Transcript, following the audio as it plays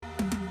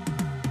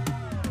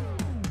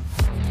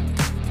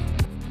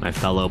My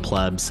fellow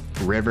plebs,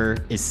 River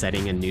is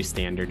setting a new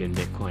standard in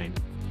Bitcoin.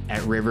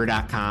 At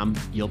river.com,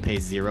 you'll pay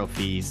zero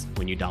fees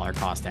when you dollar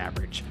cost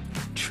average.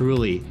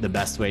 Truly the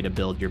best way to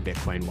build your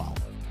Bitcoin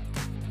wealth.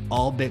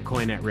 All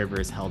Bitcoin at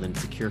River is held in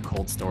secure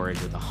cold storage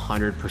with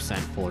 100%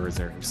 full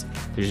reserves.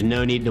 There's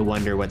no need to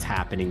wonder what's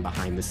happening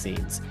behind the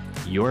scenes.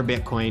 Your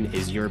Bitcoin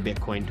is your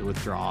Bitcoin to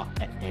withdraw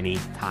at any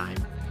time.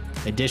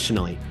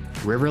 Additionally,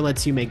 River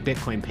lets you make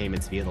Bitcoin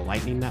payments via the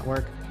Lightning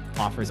Network,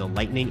 offers a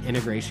Lightning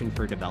integration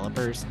for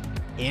developers,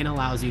 and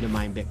allows you to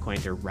mine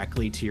Bitcoin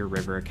directly to your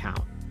River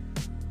account.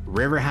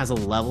 River has a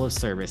level of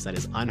service that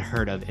is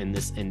unheard of in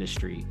this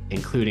industry,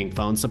 including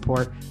phone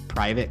support,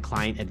 private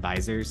client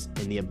advisors,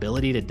 and the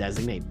ability to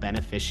designate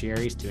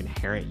beneficiaries to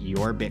inherit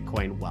your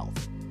Bitcoin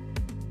wealth.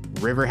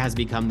 River has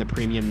become the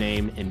premium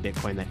name in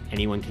Bitcoin that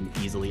anyone can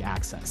easily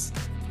access.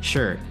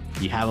 Sure,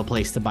 you have a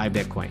place to buy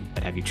Bitcoin,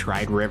 but have you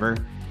tried River?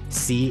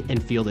 See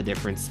and feel the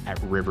difference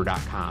at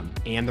river.com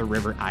and the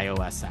River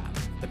iOS app,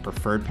 the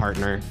preferred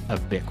partner of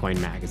Bitcoin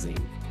Magazine.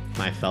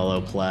 My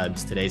fellow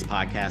plebs, today's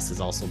podcast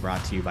is also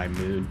brought to you by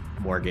Moon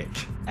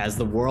Mortgage. As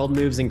the world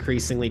moves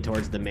increasingly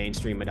towards the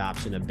mainstream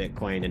adoption of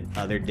Bitcoin and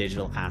other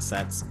digital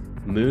assets,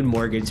 Moon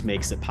Mortgage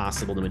makes it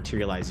possible to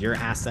materialize your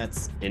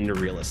assets into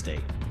real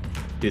estate.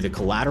 Through the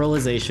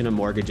collateralization of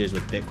mortgages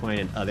with Bitcoin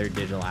and other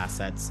digital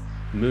assets,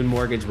 Moon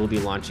Mortgage will be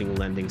launching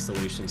lending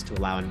solutions to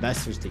allow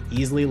investors to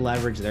easily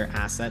leverage their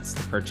assets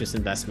to purchase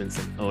investments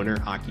in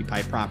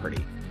owner-occupied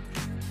property.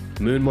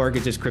 Moon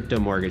Mortgage's crypto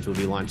mortgage will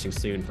be launching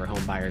soon for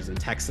home buyers in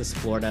Texas,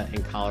 Florida,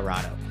 and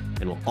Colorado,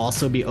 and will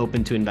also be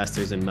open to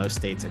investors in most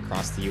states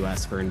across the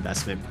U.S. for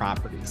investment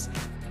properties.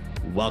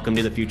 Welcome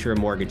to the future of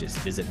mortgages.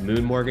 Visit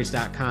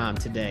moonmortgage.com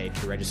today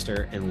to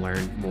register and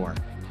learn more.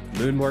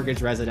 Moon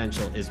Mortgage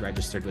Residential is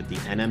registered with the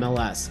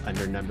NMLS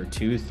under number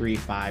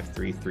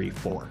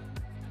 235334.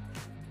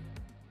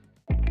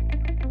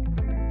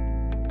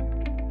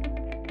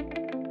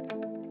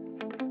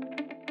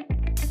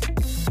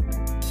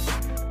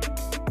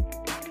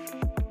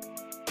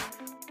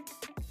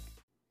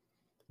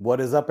 What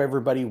is up,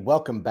 everybody?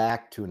 Welcome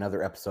back to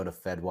another episode of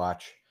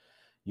FedWatch,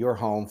 your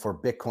home for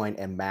Bitcoin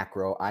and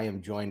macro. I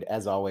am joined,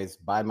 as always,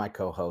 by my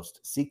co-host,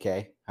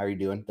 CK. How are you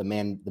doing? The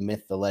man, the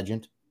myth, the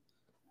legend.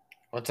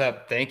 What's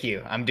up? Thank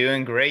you. I'm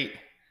doing great.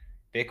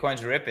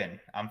 Bitcoin's ripping.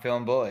 I'm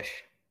feeling bullish.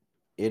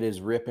 It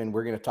is ripping.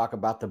 We're going to talk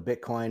about the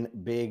Bitcoin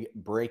big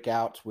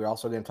breakout. We're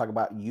also going to talk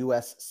about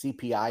US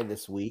CPI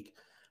this week,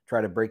 try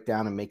to break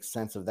down and make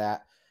sense of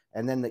that.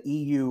 And then the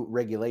EU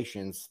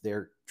regulations,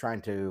 they're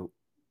trying to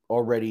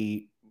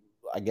already,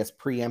 I guess,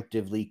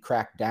 preemptively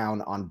crack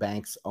down on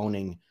banks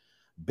owning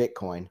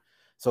Bitcoin.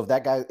 So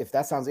if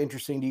that sounds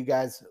interesting to you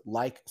guys,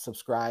 like,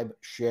 subscribe,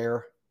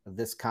 share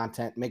this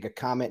content, make a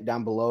comment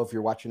down below if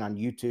you're watching on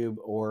YouTube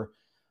or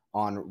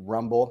on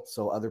Rumble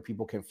so other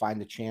people can find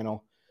the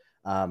channel.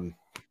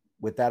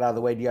 With that out of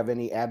the way, do you have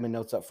any admin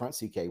notes up front,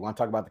 CK? You want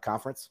to talk about the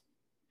conference?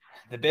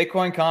 The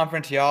Bitcoin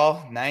conference,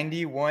 y'all,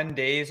 91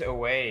 days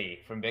away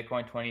from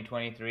Bitcoin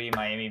 2023,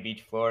 Miami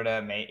Beach,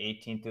 Florida, May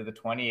 18th through the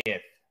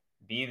 20th.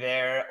 Be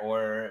there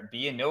or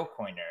be a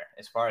no-coiner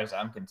as far as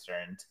I'm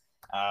concerned.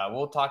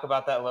 We'll talk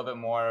about that a little bit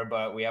more,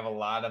 but we have a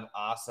lot of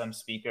awesome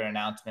speaker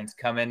announcements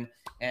coming.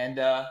 And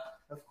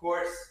of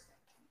course,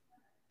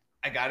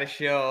 I got to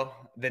show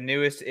the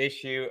newest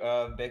issue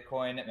of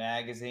Bitcoin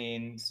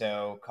Magazine.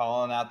 So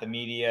calling out the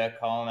media,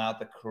 calling out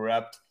the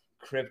corrupt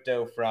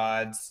crypto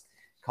frauds,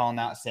 calling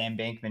out Sam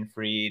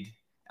Bankman-Fried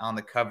on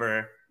the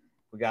cover.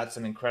 We got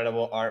some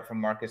incredible art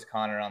from Marcus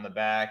Connor on the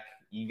back.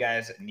 You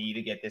guys need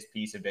to get this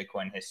piece of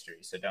Bitcoin history,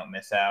 so don't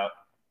miss out.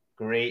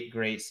 Great,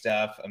 great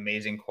stuff.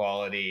 Amazing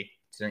quality.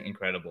 It's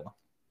incredible.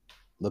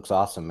 Looks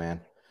awesome, man.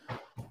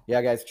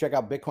 Yeah, guys, check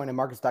out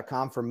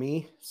bitcoinandmarkets.com for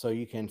me so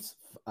you can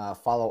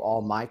follow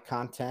all my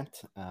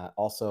content.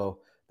 Also,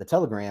 the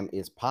Telegram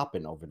is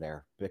popping over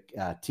there,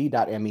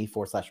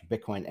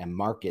 t.me/Bitcoin and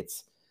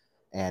markets,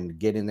 and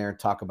get in there and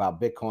talk about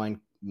Bitcoin,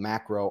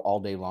 macro all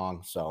day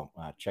long. So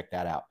check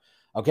that out.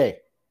 Okay.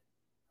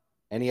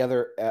 Any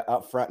other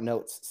upfront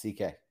notes,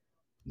 CK?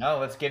 No,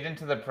 let's get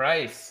into the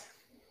price.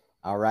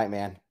 All right,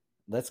 man.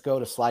 Let's go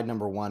to slide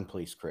number 1,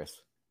 please,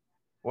 Chris.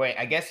 Wait,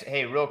 I guess,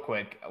 hey, real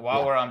quick,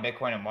 while we're on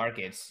Bitcoin and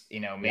markets,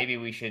 maybe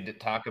we should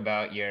talk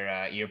about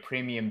your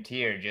premium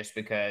tier, just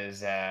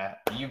because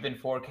you've been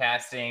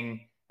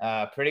forecasting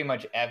pretty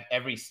much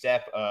every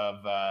step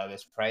of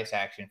this price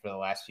action for the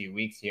last few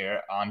weeks here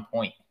on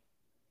point.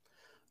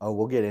 Oh,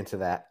 we'll get into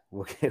that.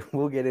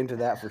 We'll get into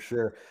that for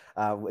sure.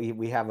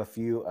 We have a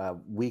few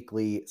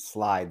weekly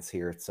slides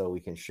here so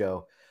we can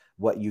show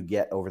what you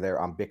get over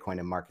there on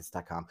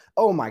bitcoinandmarkets.com.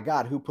 Oh my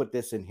God, who put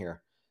this in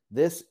here?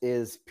 This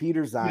is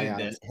Peter Zion.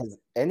 Has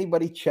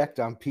anybody checked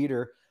on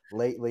Peter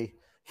lately?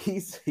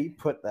 He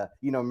put the,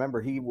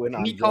 remember he went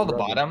on. He called the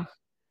bottom.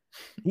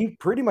 He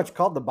pretty much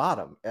called the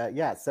bottom.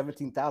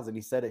 17,000.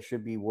 He said it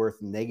should be worth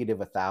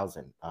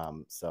 -1,000.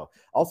 So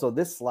also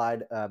this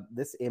slide,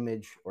 this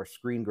image or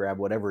screen grab,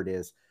 whatever it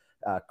is,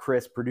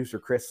 producer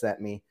Chris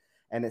sent me,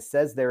 and it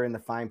says there in the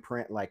fine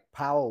print, like,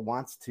 Powell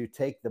wants to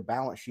take the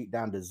balance sheet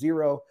down to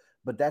zero,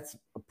 but that's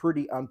a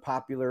pretty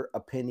unpopular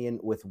opinion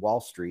with Wall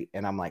Street.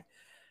 And I'm like,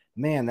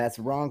 man, that's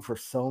wrong for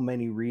so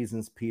many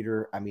reasons,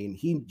 Peter. I mean,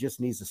 he just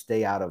needs to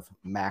stay out of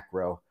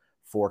macro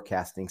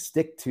forecasting,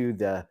 stick to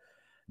the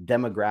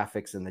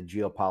demographics and the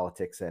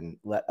geopolitics, and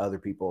let other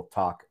people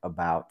talk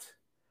about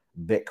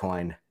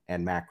Bitcoin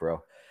and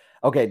macro.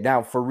 Okay,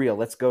 now for real,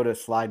 let's go to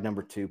slide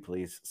number 2,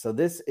 please. So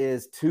this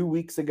is 2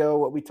 weeks ago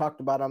what we talked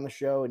about on the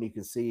show, and you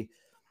can see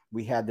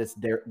we had this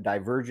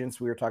divergence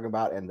we were talking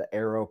about and the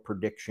arrow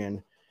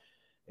prediction.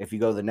 If you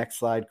go to the next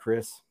slide,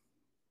 Chris.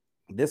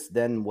 This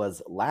then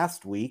was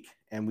last week,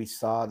 and we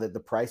saw that the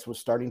price was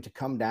starting to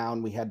come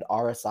down. We had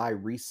RSI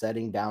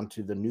resetting down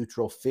to the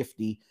neutral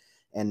 50.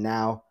 And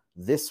now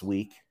this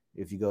week,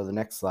 if you go to the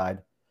next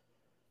slide,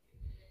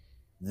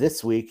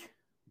 this week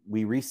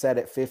we reset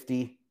at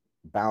 50,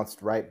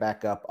 bounced right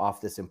back up off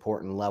this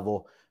important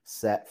level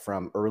set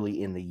from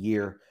early in the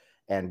year,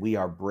 and we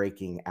are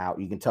breaking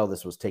out. You can tell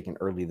this was taken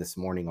early this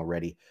morning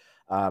already.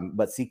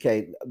 But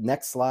CK,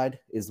 next slide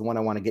is the one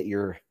I want to get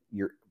your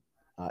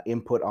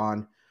input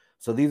on.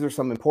 So these are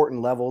some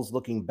important levels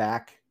looking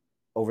back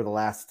over the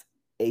last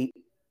 8-9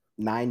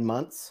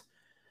 months.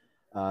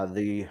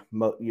 The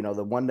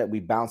one that we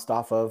bounced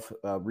off of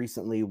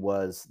recently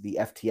was the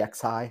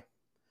FTX high.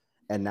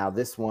 And now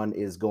this one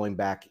is going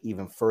back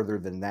even further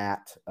than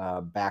that,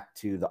 back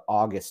to the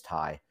August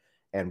high.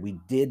 And we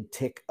did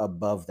tick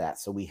above that.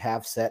 So we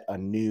have set a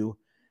new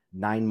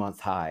 9-month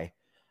high.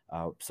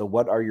 So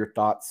what are your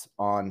thoughts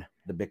on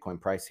the Bitcoin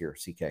price here,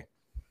 CK?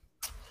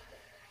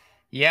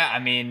 Yeah, I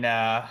mean,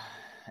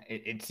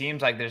 it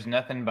seems like there's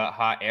nothing but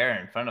hot air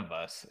in front of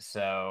us.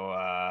 So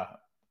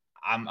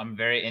I'm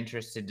very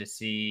interested to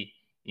see,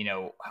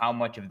 how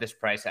much of this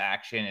price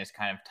action is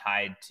kind of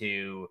tied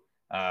to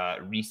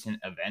recent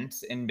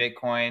events in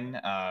Bitcoin,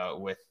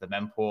 with the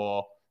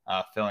mempool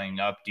filling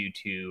up due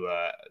to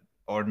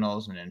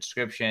ordinals and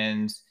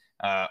inscriptions,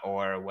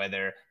 or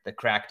whether the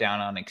crackdown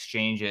on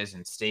exchanges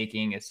and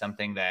staking is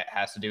something that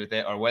has to do with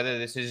it, or whether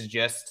this is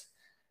just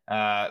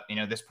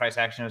this price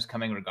action was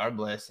coming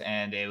regardless,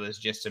 and it was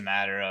just a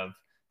matter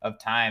of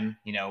time,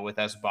 with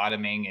us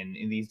bottoming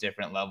in these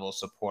different levels,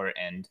 support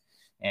and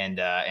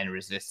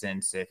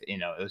resistance. If it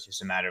was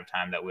just a matter of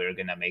time that we were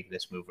going to make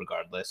this move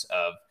regardless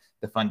of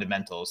the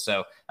fundamentals.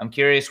 So I'm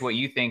curious what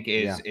you think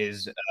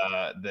is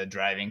the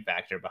driving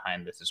factor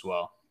behind this as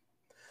well.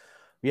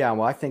 Yeah,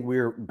 well, I think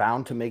we're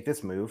bound to make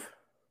this move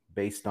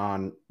based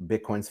on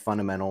Bitcoin's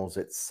fundamentals,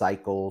 its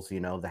cycles,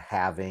 the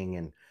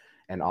halving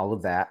and all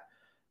of that.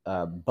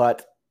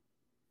 But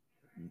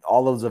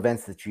all those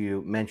events that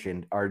you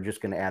mentioned are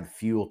just going to add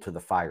fuel to the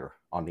fire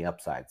on the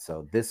upside.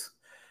 So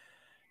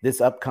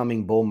this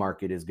upcoming bull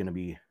market is going to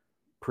be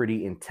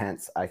pretty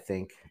intense, I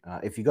think.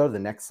 If you go to the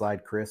next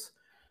slide, Chris,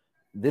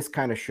 this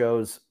kind of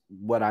shows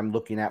what I'm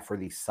looking at for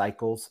these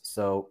cycles.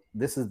 So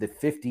this is the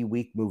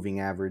 50-week moving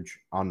average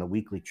on the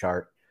weekly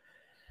chart.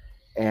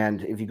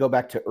 And if you go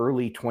back to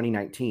early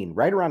 2019,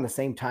 right around the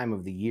same time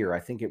of the year,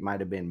 I think it might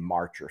have been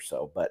March or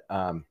so, but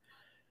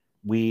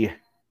we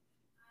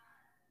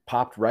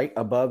popped right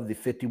above the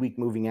 50-week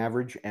moving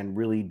average and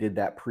really did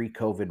that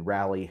pre-COVID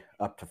rally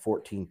up to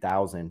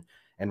 14,000.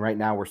 And right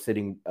now we're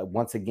sitting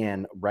once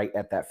again right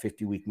at that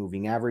 50-week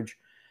moving average.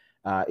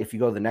 If you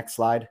go to the next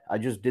slide, I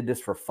just did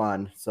this for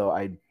fun. So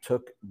I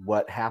took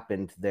what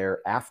happened there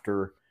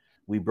after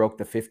we broke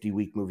the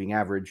 50-week moving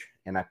average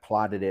and I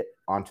plotted it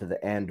onto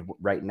the end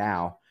right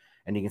now.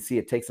 And you can see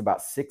it takes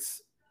about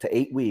 6 to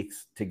 8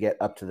 weeks to get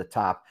up to the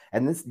top.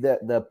 And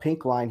the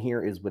pink line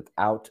here is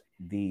without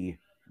the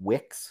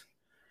wicks.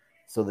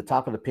 So the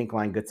top of the pink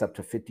line gets up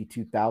to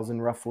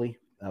 52,000 roughly,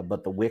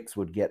 but the wicks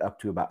would get up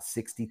to about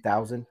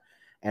 60,000.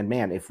 And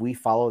man, if we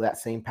follow that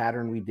same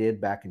pattern we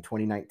did back in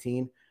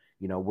 2019,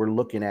 we're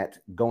looking at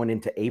going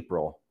into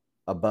April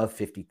above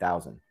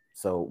 50,000.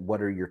 So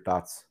what are your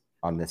thoughts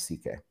on this,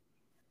 CK?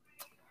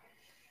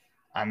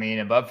 I mean,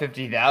 above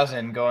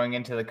 50,000 going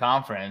into the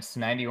conference,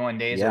 91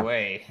 days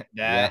away.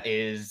 That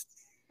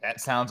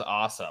sounds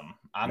awesome.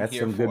 That's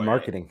here some for good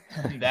marketing.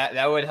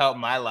 that would help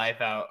my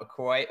life out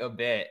quite a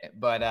bit.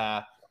 But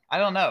I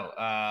don't know.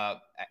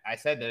 I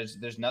said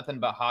there's nothing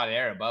but hot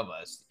air above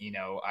us.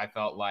 I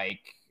felt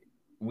like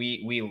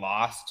we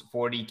lost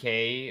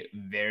 40K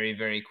very,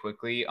 very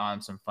quickly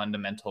on some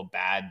fundamental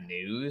bad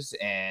news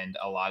and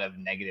a lot of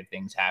negative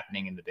things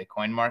happening in the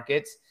Bitcoin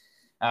markets.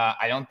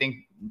 I don't think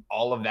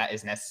all of that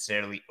is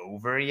necessarily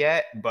over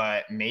yet,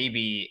 but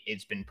maybe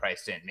it's been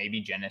priced in. Maybe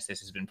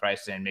Genesis has been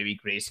priced in. Maybe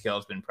Grayscale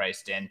has been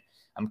priced in.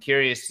 I'm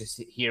curious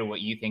to hear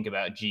what you think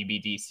about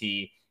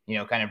GBDC,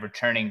 kind of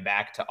returning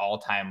back to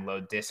all-time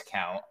low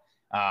discount.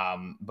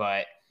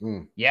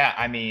 Yeah,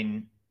 I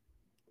mean,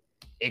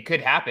 it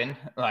could happen.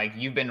 Like,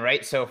 you've been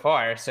right so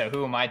far, so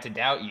who am I to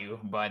doubt you?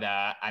 But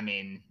I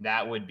mean,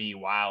 that would be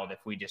wild if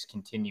we just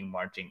continue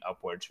marching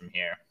upwards from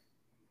here.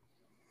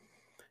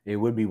 It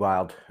would be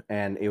wild,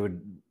 and it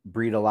would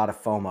breed a lot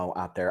of FOMO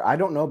out there. I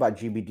don't know about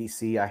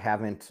GBDC. I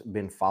haven't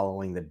been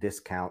following the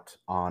discount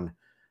on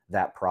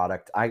that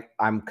product.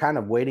 I'm kind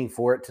of waiting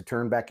for it to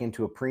turn back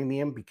into a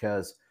premium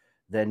because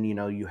then,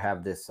 you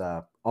have this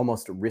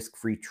almost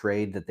risk-free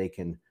trade that they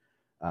can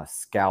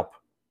scalp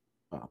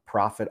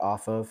profit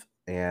off of.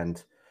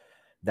 And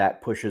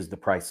that pushes the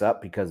price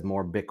up because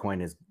more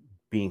Bitcoin is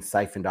being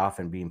siphoned off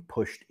and being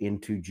pushed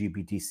into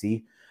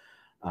GBTC.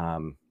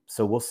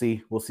 So we'll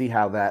see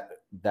how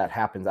that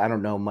happens. I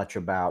don't know much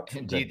about.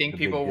 Do you think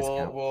people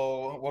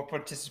will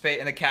participate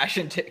in the cash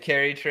and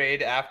carry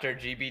trade after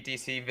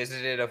GBTC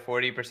visited a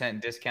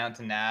 40% discount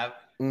to NAV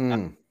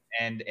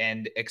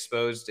and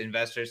exposed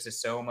investors to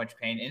so much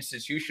pain,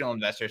 institutional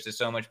investors to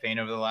so much pain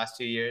over the last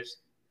 2 years?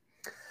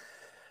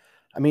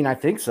 I mean, I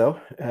think so.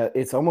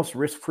 It's almost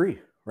risk-free,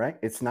 right?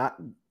 It's not.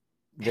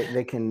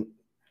 They can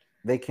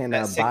buy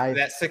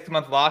that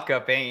 6-month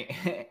lockup.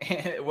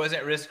 It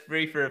wasn't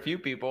risk-free for a few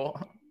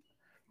people.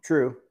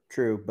 True,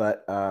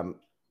 but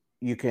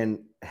you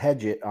can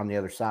hedge it on the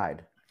other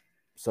side.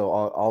 So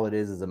all it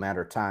is a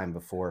matter of time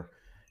before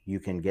you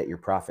can get your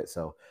profit.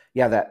 So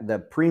yeah, that the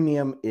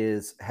premium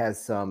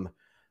has some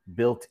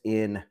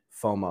built-in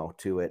FOMO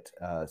to it.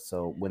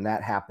 So when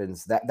that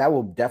happens, that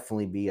will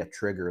definitely be a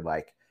trigger.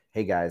 Like,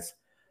 hey guys,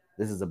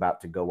 this is about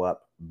to go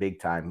up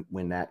big time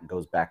when that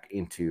goes back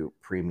into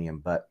premium.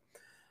 But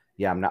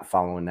yeah, I'm not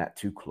following that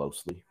too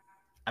closely.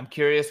 I'm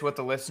curious what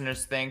the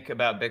listeners think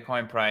about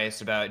Bitcoin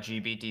price, about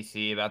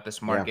GBTC, about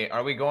this market. Yeah.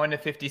 Are we going to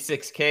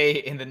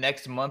 56K in the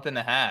next month and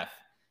a half?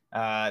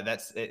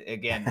 That's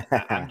again,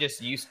 I'm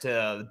just used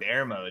to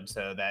bear mode,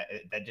 so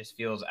that just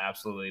feels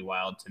absolutely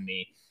wild to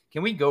me.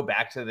 Can we go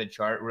back to the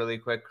chart really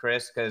quick,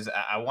 Chris? Because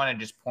I want to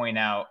just point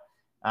out,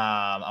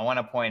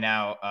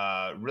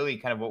 really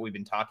kind of what we've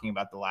been talking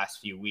about the last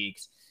few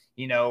weeks.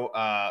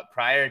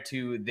 Prior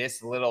to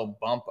this little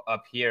bump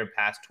up here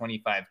past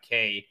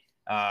 25K,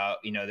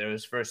 there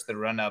was first the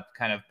run up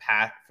kind of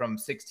path from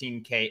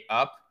 16K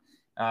up.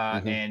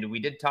 And we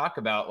did talk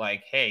about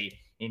like, hey,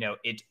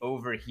 it's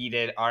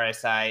overheated.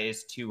 RSI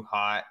is too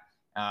hot.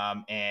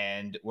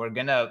 And we're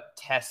going to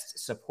test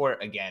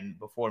support again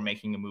before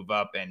making a move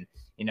up. And,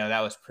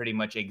 that was pretty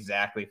much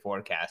exactly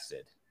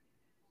forecasted.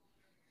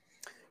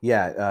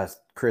 Yeah.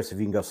 Chris, if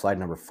you can go slide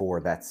number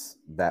 4,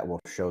 that will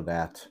show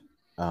that.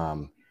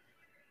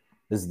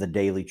 This is the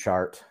daily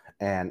chart.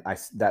 And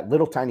that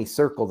little tiny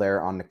circle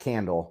there on the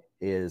candle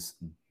is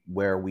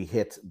where we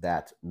hit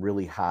that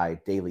really high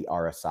daily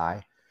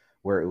RSI,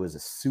 where it was a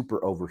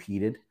super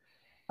overheated.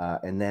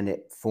 And then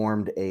it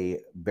formed a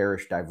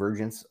bearish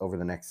divergence over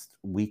the next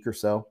week or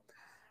so.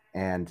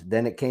 And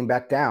then it came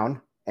back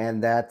down.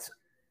 And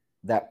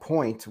that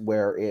point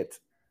where it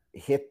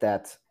hit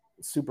that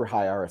super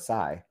high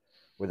RSI,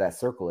 where that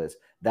circle is,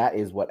 that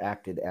is what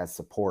acted as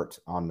support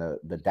on the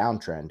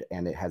downtrend.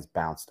 And it has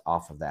bounced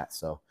off of that.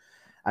 So,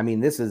 I mean,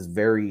 this is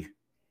very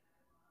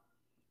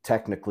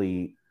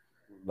technically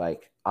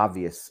like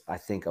obvious. I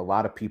think a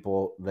lot of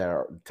people that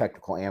are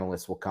technical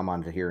analysts will come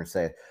onto here and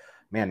say,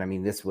 man, I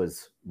mean, this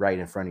was right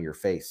in front of your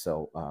face.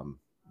 So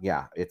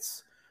yeah,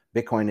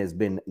 Bitcoin has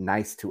been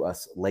nice to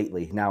us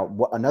lately. Now,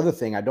 another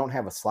thing, I don't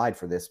have a slide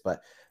for this,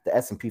 but the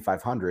S&P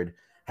 500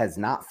 has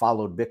not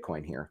followed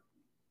Bitcoin here.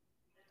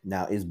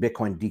 Now, is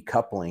Bitcoin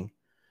decoupling?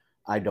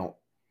 I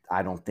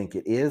don't think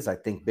it is. I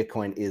think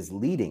Bitcoin is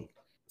leading.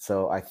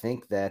 So I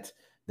think that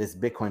this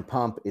Bitcoin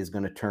pump is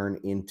going to turn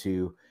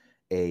into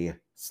a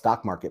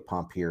stock market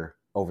pump here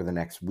over the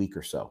next week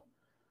or so.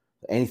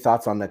 Any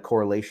thoughts on the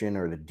correlation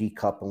or the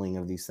decoupling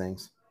of these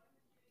things?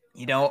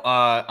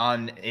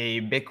 On a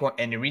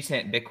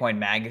recent Bitcoin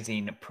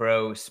Magazine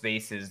Pro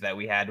Spaces that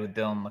we had with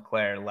Dylan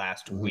LeClaire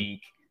last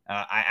week,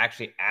 I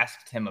actually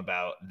asked him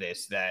about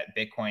this, that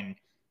Bitcoin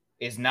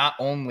is not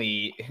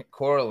only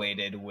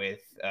correlated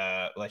with,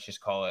 let's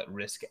just call it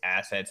risk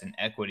assets and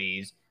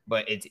equities,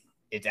 but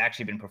it's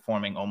actually been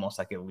performing almost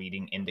like a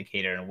leading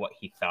indicator, and what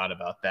he thought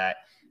about that.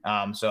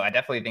 So I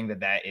definitely think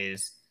that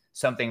is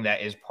something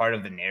that is part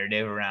of the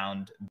narrative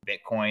around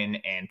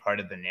Bitcoin and part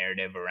of the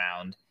narrative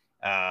around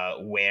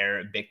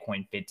where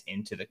Bitcoin fits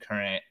into the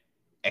current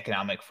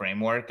economic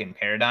framework and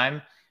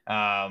paradigm.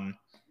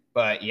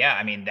 But yeah,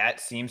 I mean,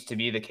 that seems to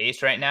be the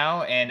case right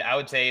now. And I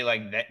would say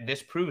like that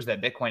this proves that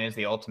Bitcoin is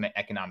the ultimate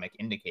economic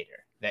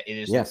indicator, that it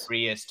is the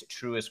freest,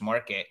 truest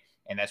market.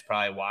 And that's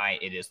probably why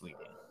it is leading.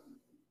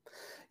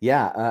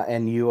 Yeah.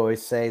 And you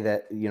always say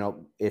that,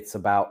 it's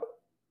about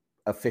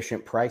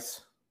efficient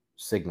price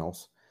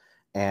signals.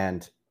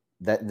 And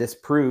that this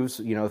proves,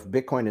 if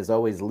Bitcoin is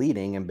always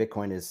leading and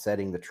Bitcoin is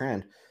setting the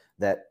trend,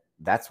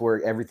 that's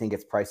where everything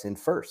gets priced in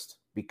first,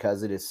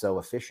 because it is so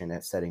efficient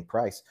at setting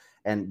price.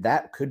 And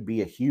that could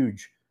be a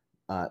huge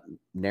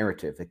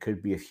narrative. It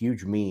could be a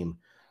huge meme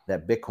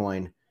that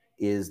Bitcoin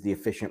is the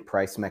efficient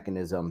price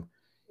mechanism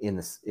in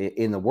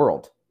the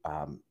world.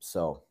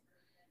 So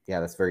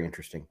yeah, that's very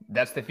interesting.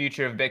 That's the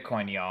future of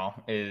Bitcoin, y'all,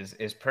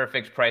 is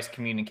perfect price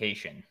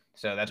communication.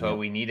 So that's why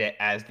we need it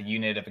as the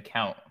unit of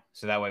account.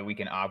 So that way we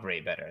can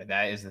operate better.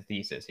 That is the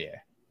thesis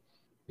here.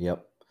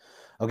 Yep.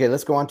 Okay,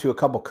 let's go on to a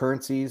couple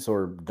currencies,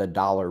 or the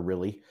dollar,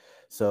 really.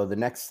 So the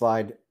next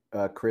slide,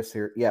 Chris,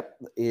 here,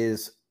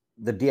 is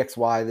the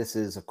DXY. This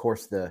is, of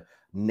course, the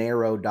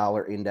narrow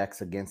dollar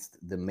index against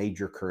the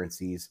major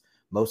currencies,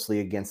 mostly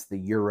against the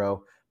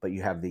euro, but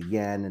you have the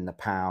yen and the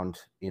pound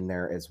in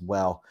there as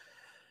well.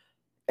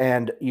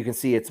 And you can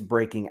see it's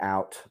breaking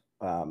out.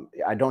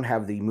 I don't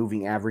have the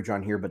moving average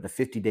on here, but the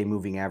 50-day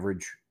moving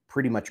average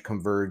pretty much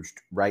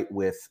converged right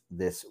with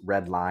this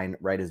red line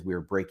right as we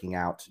were breaking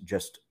out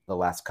just the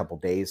last couple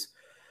days.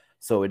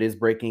 So it is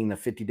breaking the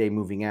 50-day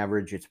moving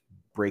average. It's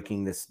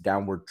breaking this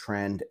downward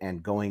trend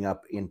and going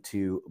up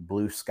into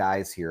blue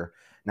skies here.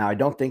 Now, I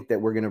don't think that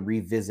we're going to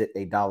revisit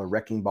a dollar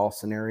wrecking ball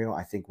scenario.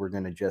 I think we're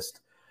going to just,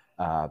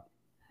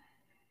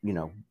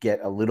 get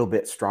a little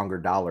bit stronger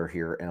dollar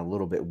here and a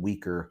little bit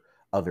weaker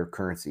other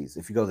currencies.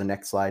 If you go to the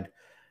next slide,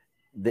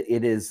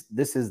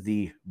 this is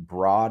the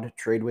broad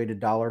trade weighted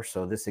dollar.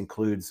 So this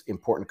includes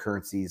important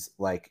currencies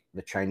like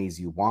the Chinese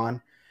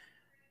yuan,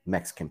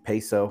 Mexican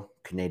peso,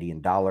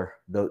 Canadian dollar,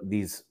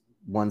 these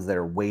ones that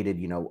are weighted,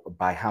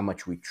 by how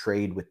much we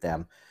trade with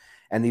them.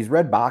 And these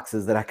red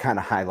boxes that I kind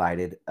of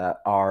highlighted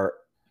are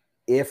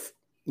if,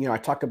 I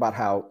talked about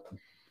how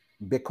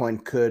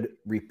Bitcoin could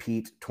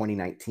repeat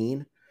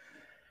 2019.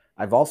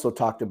 I've also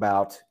talked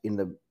about in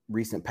the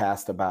recent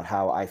past about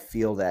how I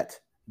feel that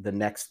the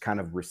next kind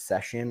of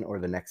recession or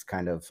the next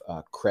kind of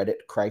credit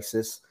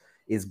crisis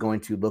is going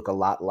to look a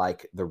lot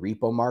like the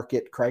repo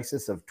market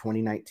crisis of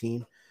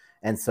 2019.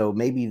 And so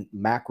maybe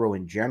macro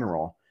in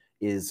general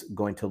is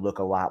going to look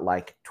a lot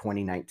like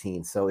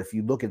 2019. So if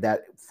you look at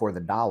that for the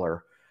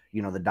dollar,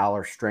 the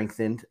dollar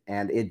strengthened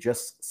and it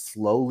just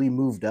slowly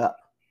moved up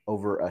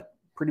over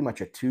pretty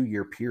much a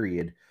 2-year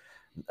period.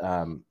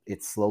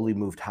 It slowly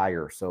moved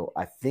higher. So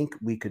I think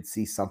we could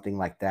see something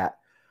like that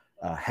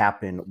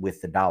happen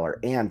with the dollar.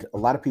 And a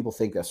lot of people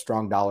think a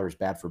strong dollar is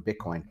bad for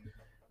Bitcoin,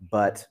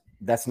 but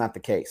that's not the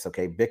case.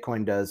 Okay.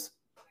 Bitcoin does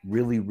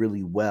really,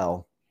 really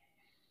well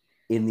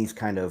in these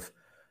kind of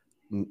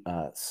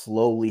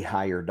slowly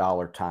higher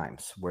dollar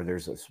times where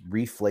there's this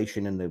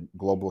reflation in the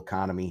global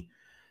economy,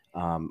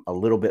 a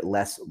little bit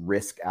less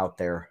risk out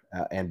there.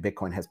 And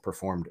Bitcoin has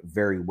performed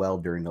very well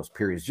during those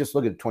periods. Just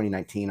look at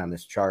 2019 on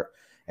this chart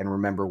and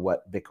remember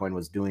what Bitcoin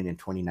was doing in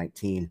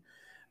 2019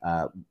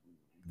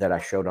 that I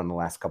showed on the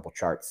last couple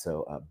charts.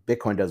 So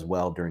Bitcoin does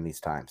well during these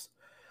times.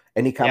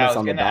 Any comments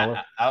on the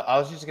dollar? I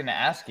was just going to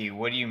ask you,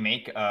 what do you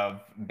make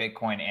of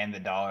Bitcoin and the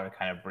dollar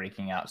kind of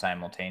breaking out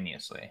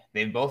simultaneously?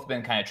 They've both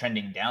been kind of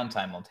trending down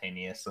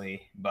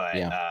simultaneously, but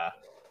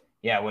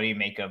what do you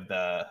make of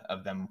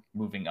them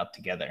moving up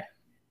together?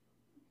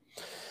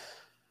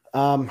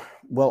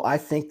 Well, I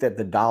think that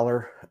the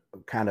dollar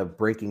kind of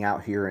breaking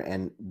out here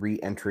and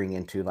re-entering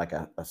into like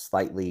a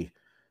slightly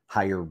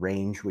higher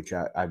range, which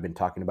I've been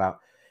talking about.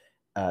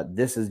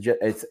 This is just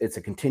it's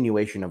a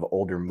continuation of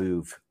older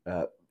move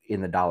in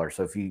the dollar.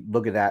 So if you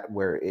look at that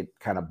where it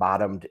kind of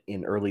bottomed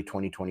in early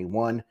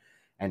 2021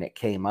 and it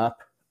came up,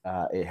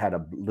 it had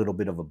a little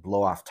bit of a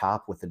blow off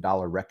top with the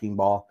dollar wrecking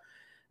ball,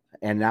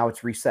 and now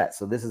it's reset.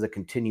 So this is a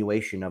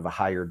continuation of a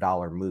higher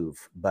dollar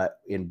move. But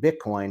in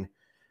Bitcoin,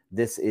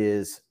 this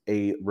is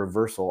a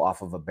reversal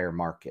off of a bear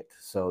market.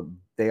 So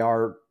they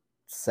are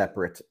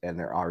separate and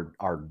they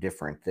are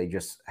different. They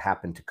just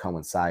happen to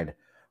coincide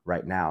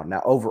right now.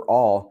 Now,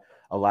 overall,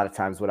 a lot of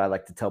times what I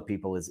like to tell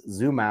people is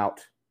zoom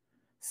out.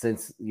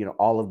 Since,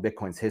 all of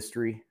Bitcoin's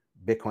history,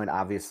 Bitcoin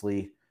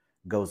obviously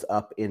goes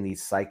up in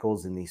these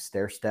cycles, in these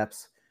stair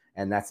steps.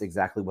 And that's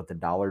exactly what the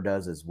dollar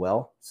does as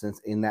well. Since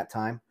in that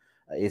time,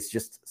 it's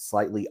just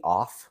slightly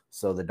off.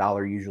 So the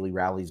dollar usually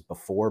rallies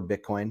before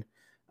Bitcoin.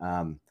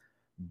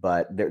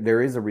 But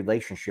there is a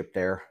relationship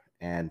there.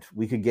 And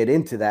we could get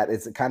into that.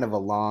 It's a kind of a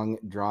long,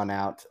 drawn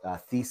out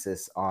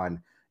thesis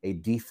on a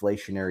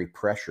deflationary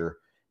pressure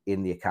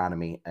in the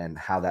economy and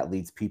how that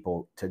leads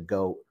people to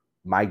go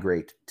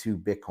migrate to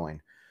Bitcoin.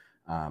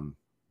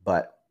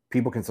 But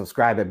people can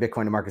subscribe at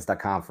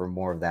bitcointomarkets.com for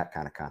more of that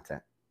kind of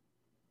content.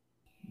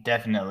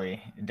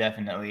 Definitely.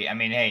 I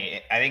mean,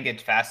 hey, I think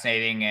it's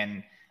fascinating.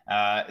 And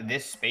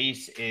this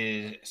space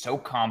is so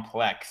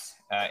complex.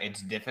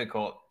 It's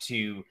difficult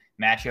to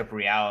match up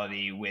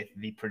reality with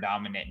the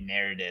predominant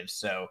narrative.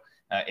 So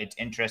it's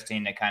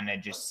interesting to kind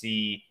of just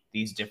see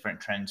these different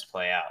trends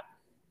play out.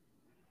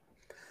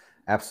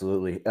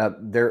 Absolutely.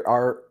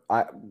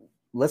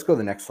 Let's go to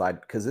the next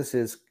slide, because this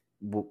is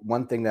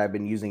one thing that I've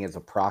been using as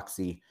a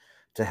proxy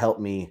to help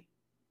me,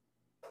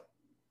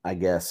 I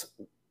guess,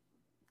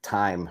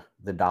 time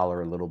the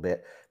dollar a little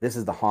bit. This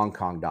is the Hong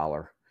Kong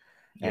dollar.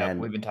 Yeah,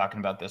 we've been talking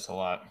about this a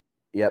lot.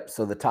 Yep.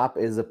 So the top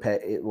is a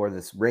peg, or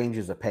this range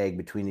is a peg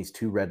between these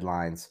two red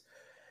lines.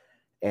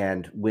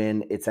 And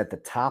when it's at the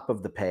top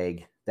of the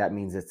peg, that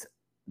means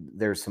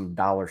there's some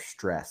dollar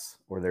stress,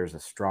 or there's a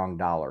strong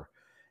dollar.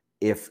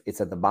 If it's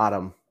at the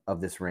bottom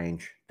of this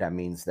range, that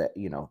means that,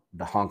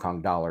 the Hong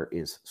Kong dollar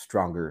is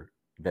stronger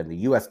than the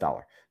US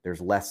dollar. There's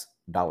less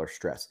dollar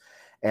stress.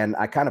 And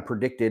I kind of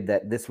predicted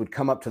that this would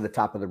come up to the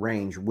top of the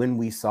range when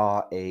we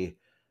saw a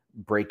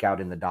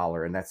breakout in the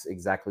dollar. And that's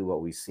exactly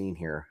what we've seen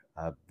here.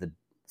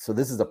 So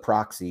this is a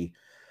proxy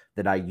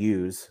that I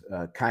use,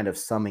 kind of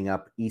summing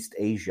up East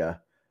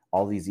Asia,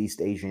 all these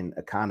East Asian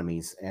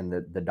economies, and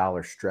the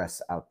dollar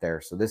stress out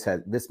there. So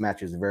this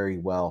matches very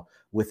well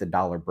with the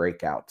dollar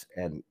breakout,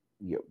 and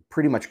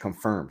pretty much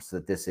confirms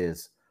that this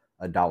is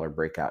a dollar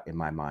breakout in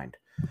my mind.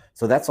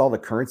 So that's all the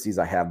currencies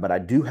I have, but I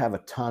do have a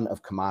ton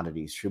of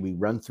commodities. Should we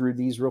run through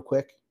these real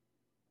quick?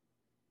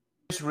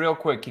 Just real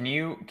quick, can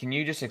you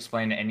just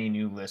explain to any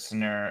new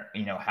listener,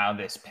 how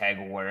this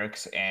peg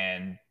works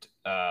and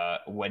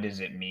what does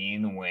it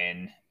mean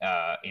when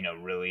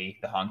really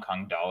the Hong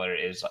Kong dollar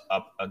is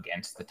up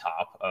against the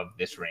top of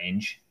this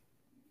range?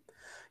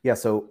 Yeah,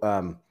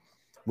 so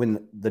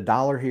when the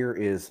dollar here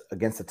is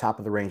against the top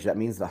of the range, that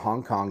means the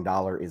Hong Kong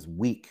dollar is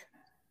weak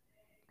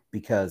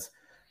because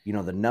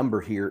the number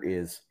here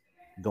is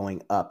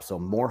going up. So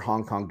more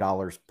Hong Kong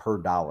dollars per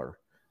dollar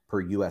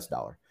per US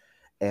dollar.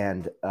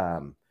 And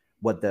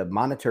what the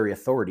monetary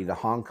authority, the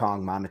Hong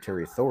Kong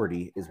Monetary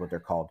Authority is what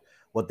they're called.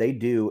 What they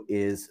do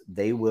is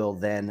they will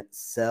then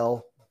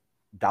sell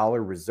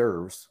dollar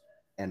reserves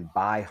and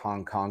buy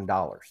Hong Kong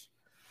dollars.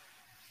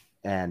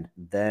 And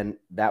then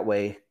that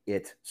way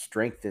it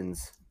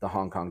strengthens the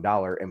Hong Kong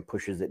dollar and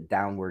pushes it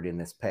downward in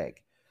this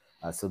peg.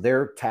 So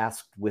they're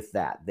tasked with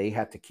that. They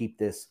have to keep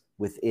this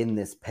within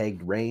this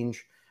pegged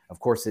range.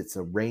 Of course, it's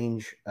a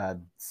range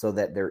so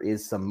that there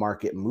is some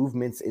market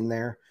movements in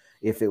there.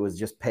 If it was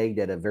just pegged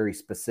at a very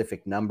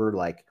specific number,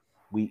 like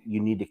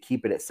you need to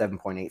keep it at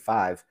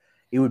 7.85,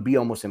 it would be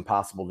almost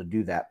impossible to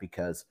do that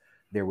because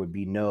there would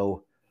be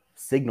no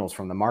signals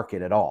from the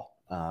market at all.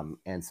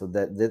 And so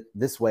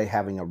this way,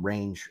 having a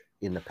range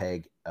in the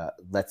peg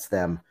lets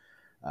them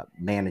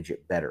manage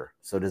it better.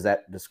 So does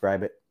that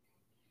describe it?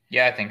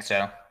 Yeah, I think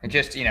so. It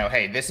just,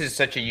 hey, this is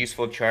such a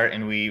useful chart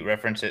and we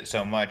reference it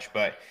so much,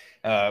 but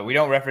we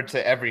don't reference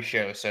it every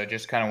show. So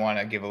just kind of want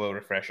to give a little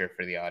refresher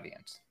for the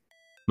audience.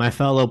 My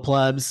fellow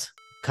plebs,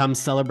 come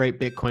celebrate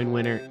Bitcoin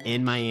Winter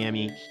in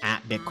Miami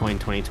at Bitcoin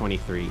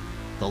 2023.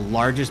 The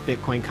largest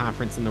Bitcoin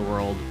conference in the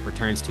world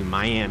returns to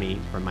Miami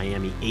from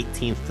Miami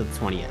 18th to the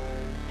 20th.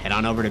 Head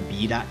on over to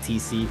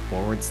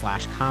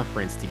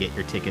b.tc/conference to get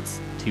your tickets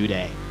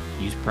today.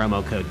 Use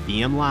promo code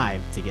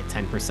BMLive to get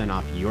 10%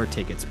 off your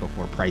tickets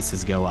before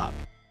prices go up.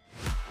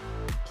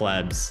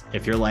 Plebs,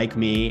 if you're like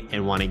me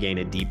and want to gain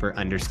a deeper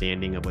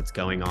understanding of what's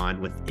going on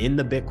within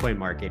the Bitcoin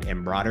market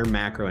and broader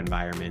macro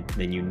environment,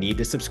 then you need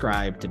to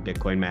subscribe to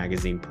Bitcoin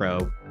Magazine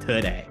Pro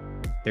today.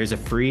 There's a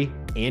free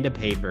and a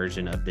paid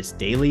version of this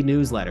daily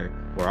newsletter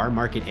where our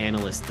market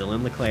analysts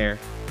Dylan LeClaire,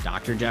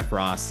 Dr. Jeff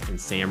Ross, and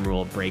Sam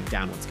Rule break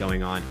down what's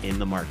going on in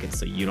the market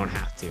so you don't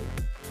have to.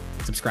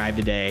 Subscribe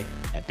today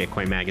at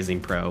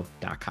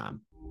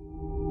bitcoinmagazinepro.com.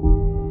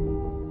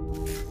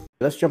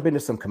 Let's jump into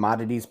some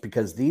commodities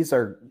because these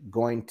are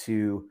going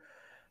to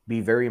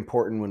be very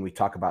important when we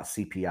talk about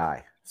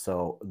CPI.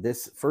 So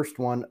this first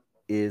one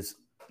is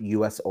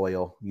U.S.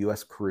 oil,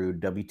 U.S. crude,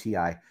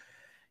 WTI.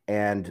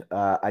 And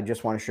I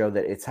just want to show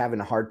that it's having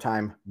a hard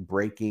time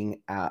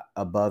breaking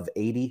above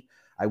 80.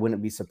 I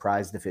wouldn't be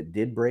surprised if it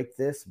did break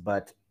this,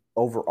 but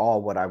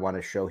overall what I want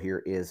to show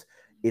here is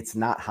it's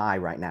not high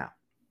right now.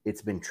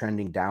 It's been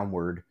trending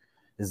downward.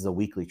 This is a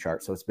weekly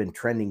chart. So it's been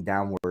trending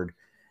downward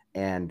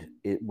and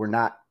we're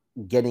not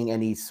getting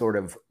any sort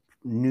of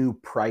new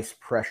price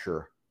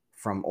pressure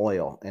from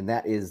oil. And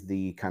that is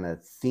the kind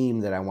of theme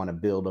that I want to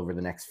build over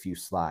the next few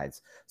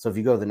slides. So if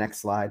you go to the next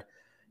slide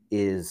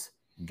is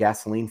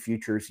gasoline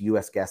futures,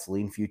 U.S.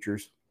 gasoline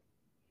futures.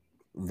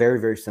 Very,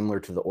 very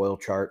similar to the oil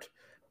chart.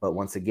 But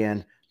once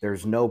again,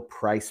 there's no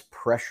price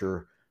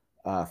pressure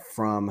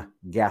from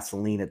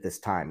gasoline at this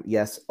time.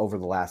 Yes, over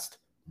the last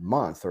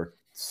month or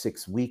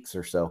 6 weeks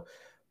or so,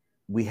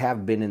 we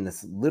have been in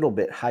this little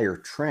bit higher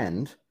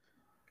trend,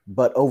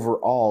 but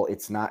overall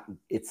it's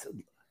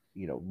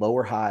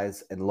lower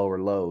highs and lower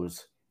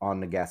lows on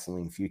the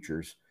gasoline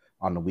futures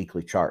on the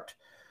weekly chart.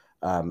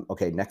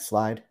 Okay, next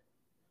slide.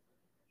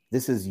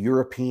 This is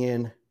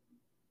European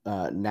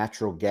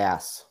natural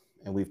gas.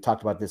 And we've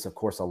talked about this, of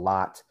course, a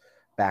lot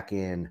back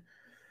in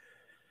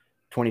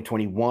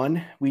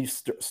 2021. We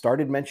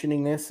started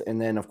mentioning this.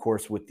 And then, of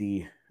course, with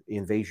the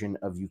invasion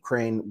of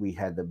Ukraine, we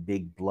had the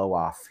big blow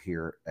off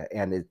here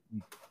and it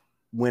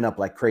went up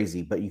like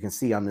crazy. But you can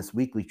see on this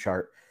weekly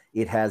chart,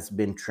 it has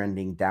been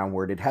trending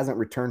downward. It hasn't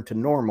returned to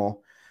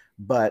normal,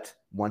 but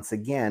once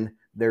again,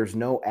 there's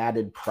no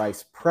added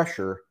price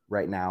pressure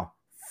right now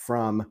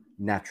from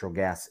natural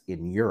gas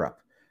in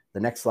Europe.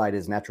 The next slide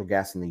is natural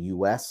gas in the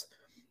US,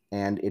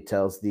 and it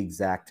tells the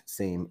exact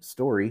same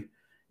story.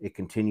 It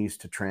continues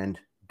to trend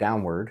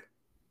downward.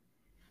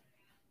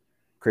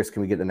 Chris,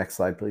 can we get the next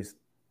slide, please?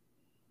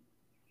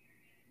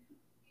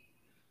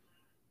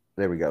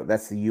 There we go.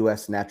 That's the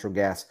US natural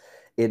gas.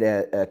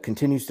 It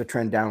continues to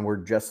trend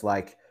downward just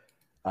like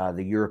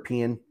the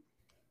European.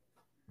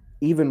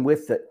 Even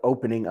with the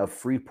opening of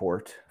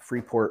Freeport,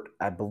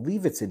 I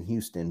believe it's in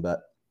Houston,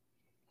 but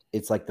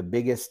it's like the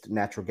biggest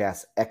natural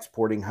gas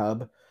exporting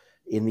hub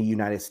in the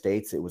United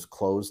States. It was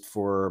closed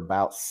for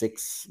about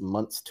 6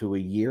 months to a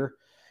year,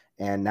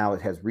 and now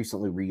it has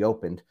recently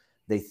reopened.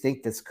 They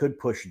think this could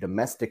push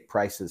domestic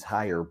prices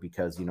higher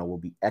because, we'll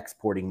be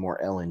exporting more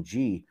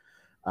LNG,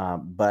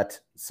 but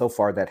so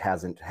far that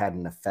hasn't had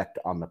an effect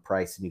on the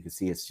price, and you can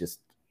see it's just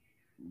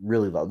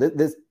really low.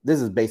 This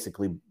is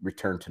basically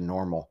return to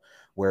normal,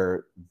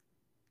 where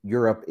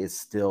Europe is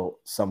still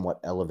somewhat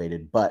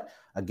elevated, but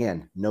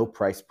again, no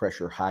price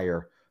pressure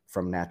higher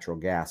from natural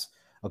gas.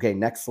 Okay,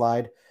 next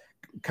slide.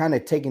 Kind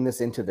of taking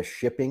this into the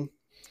shipping.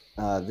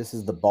 This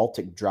is the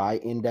Baltic Dry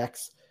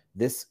Index.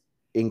 This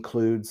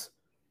includes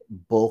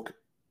bulk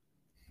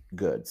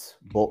goods,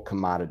 bulk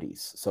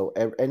commodities. So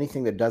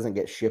anything that doesn't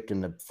get shipped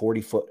in the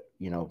 40-foot,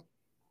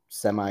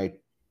 semi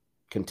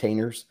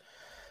containers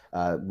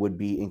would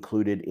be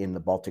included in the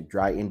Baltic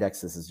Dry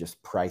Index. This is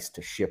just price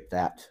to ship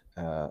that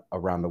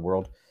around the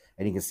world.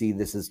 And you can see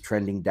this is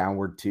trending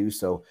downward too.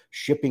 So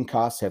shipping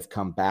costs have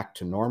come back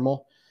to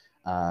normal,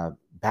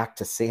 back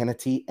to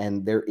sanity,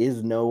 and there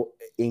is no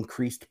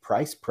increased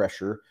price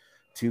pressure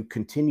to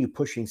continue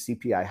pushing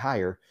CPI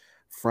higher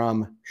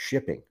from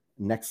shipping.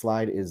 Next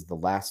slide is the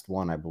last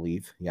one, I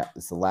believe. Yeah,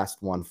 it's the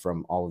last one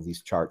from all of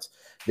these charts.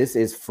 This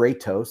is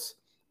Freightos,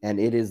 and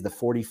it is the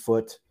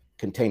 40-foot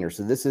container.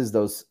 So this is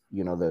those,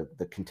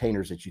 the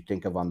containers that you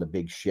think of on the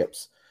big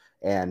ships.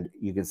 And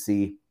you can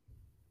see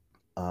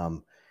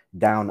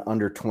down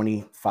under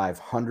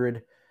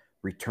 2,500,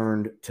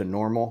 returned to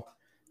normal.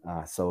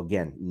 So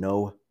again,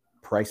 no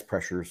price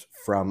pressures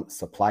from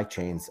supply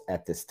chains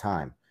at this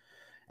time.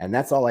 And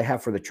that's all I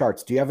have for the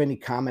charts. Do you have any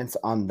comments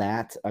on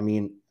that? I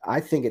mean, I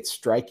think it's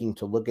striking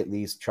to look at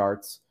these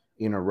charts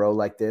in a row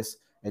like this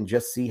and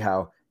just see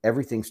how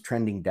everything's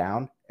trending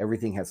down.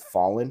 Everything has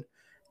fallen.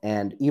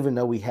 And even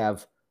though we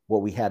have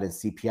what we had in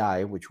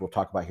CPI, which we'll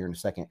talk about here in a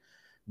second,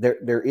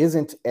 there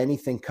isn't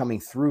anything coming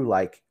through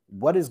like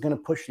what is going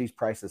to push these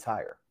prices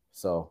higher.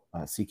 So,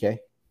 CK?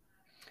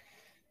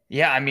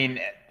 Yeah, I mean,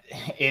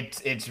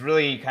 it's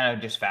really kind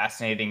of just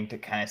fascinating to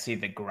kind of see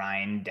the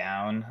grind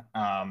down.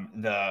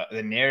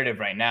 The narrative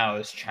right now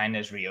is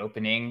China's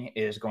reopening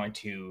is going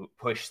to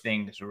push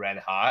things red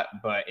hot,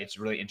 but it's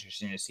really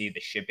interesting to see the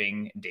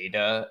shipping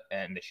data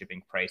and the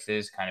shipping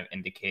prices kind of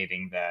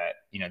indicating that,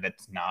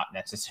 that's not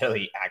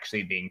necessarily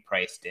actually being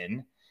priced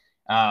in.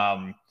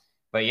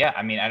 But yeah,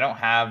 I mean, I don't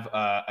have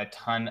a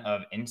ton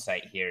of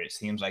insight here. It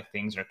seems like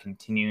things are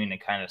continuing to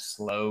kind of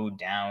slow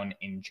down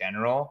in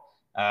general,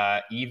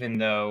 even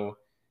though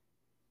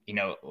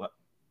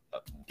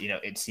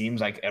it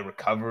seems like a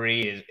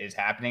recovery is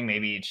happening.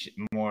 Maybe it's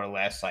more or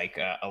less like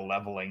a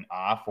leveling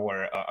off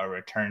or a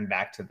return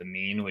back to the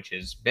mean, which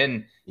has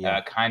been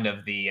kind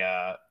of the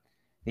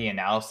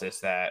analysis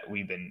that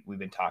we've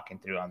been talking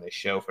through on this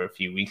show for a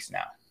few weeks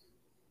now.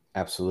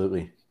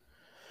 Absolutely.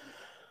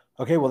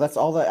 Okay, well, that's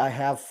all that I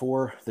have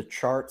for the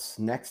charts.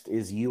 Next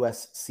is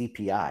US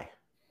CPI.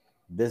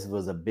 This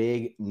was a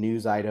big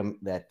news item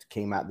that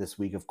came out this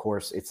week. Of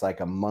course, it's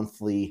like a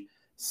monthly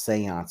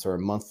seance or a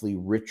monthly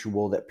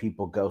ritual that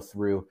people go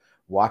through,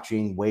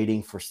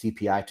 waiting for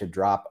CPI to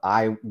drop.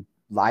 I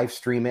live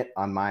stream it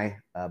on my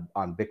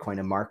on Bitcoin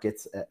and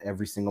Markets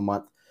every single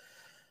month.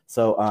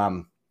 So,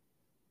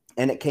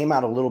 and it came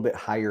out a little bit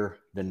higher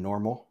than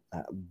normal.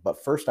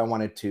 But first, I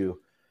wanted to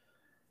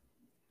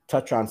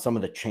touch on some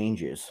of the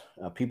changes.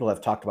 People have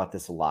talked about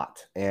this a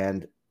lot.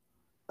 And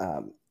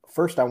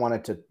first, I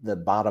wanted the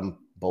bottom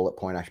bullet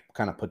point. I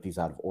kind of put these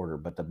out of order,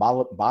 but the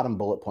bottom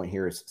bullet point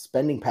here is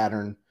spending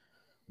pattern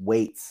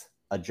weights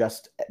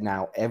adjust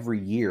now every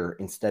year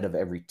instead of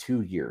every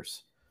 2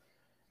 years.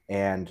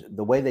 And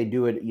the way they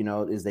do it,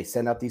 is they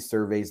send out these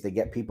surveys. They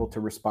get people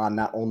to respond,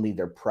 not only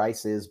their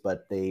prices,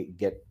 but they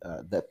get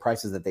the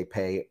prices that they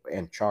pay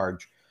and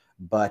charge,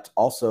 but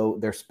also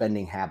their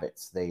spending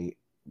habits. They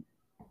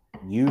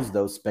use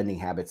those spending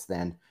habits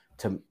then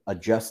to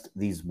adjust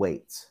these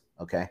weights.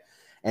 Okay.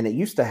 And it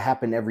used to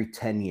happen every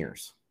 10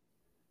 years.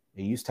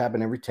 Then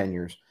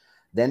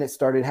it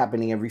started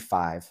happening every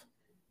 5.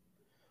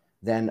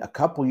 Then a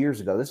couple years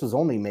ago, this was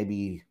only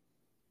maybe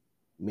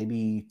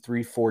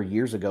 3-4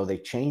 years ago, they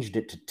changed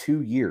it to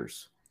 2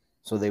 years.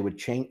 So they would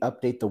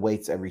update the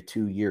weights every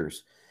 2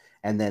 years.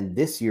 And then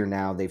this year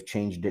now they've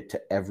changed it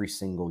to every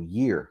single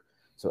year.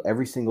 So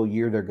every single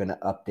year they're going to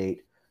update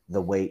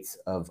the weights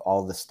of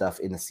all the stuff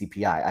in the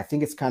CPI. I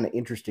think it's kind of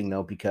interesting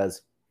though,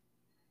 because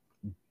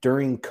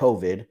during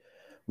COVID,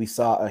 we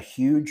saw a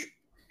huge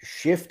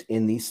shift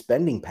in these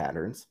spending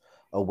patterns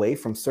away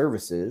from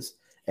services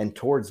and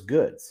towards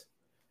goods.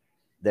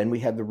 Then we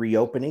had the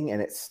reopening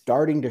and it's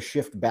starting to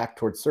shift back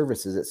towards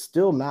services. It's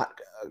still not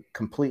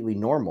completely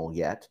normal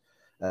yet.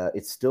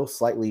 It's still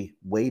slightly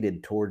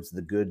weighted towards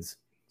the goods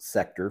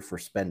sector for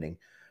spending.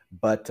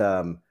 But,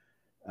 the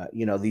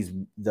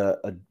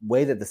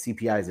way that the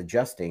CPI is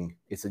adjusting,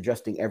 it's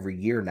adjusting every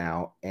year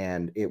now,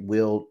 and it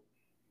will,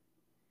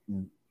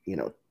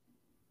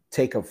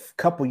 take a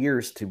couple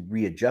years to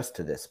readjust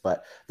to this.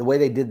 But the way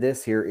they did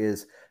this here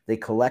is they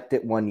collect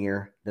it 1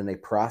 year, then they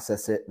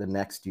process it the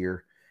next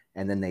year,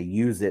 and then they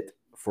use it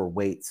for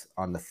weights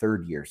on the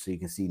 3rd year. So you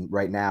can see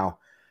right now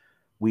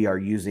we are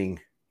using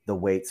the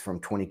weights from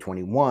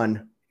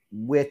 2021,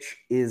 which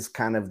is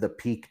kind of the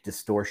peak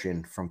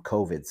distortion from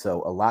COVID.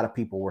 So a lot of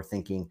people were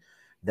thinking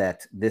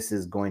that this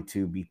is going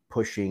to be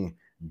pushing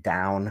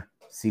down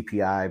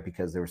CPI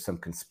because there was some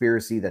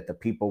conspiracy that the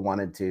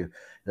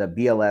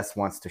BLS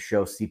wants to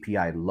show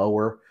CPI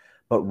lower,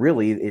 but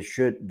really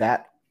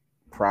that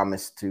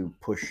promise to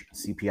push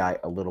CPI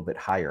a little bit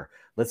higher.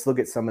 Let's look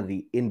at some of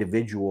the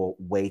individual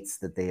weights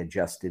that they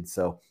adjusted.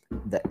 So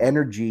the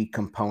energy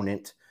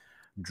component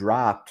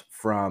dropped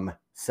from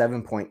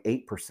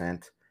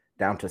 7.8%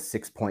 down to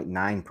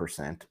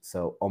 6.9%.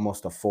 So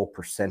almost a full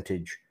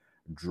percentage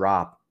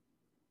drop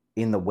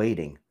in the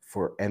weighting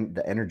for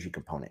the energy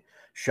component.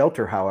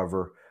 Shelter,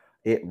 however,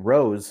 it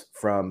rose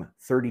from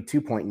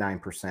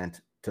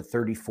 32.9% to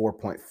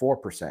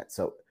 34.4%.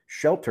 So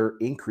shelter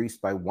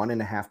increased by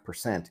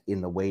 1.5%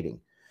 in the weighting.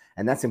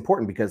 And that's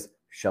important because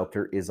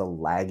shelter is a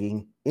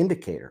lagging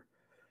indicator.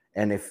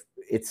 And if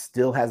it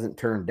still hasn't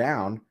turned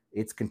down,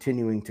 it's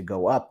continuing to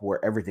go up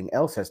where everything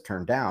else has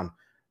turned down.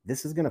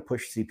 This is going to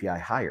push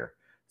CPI higher.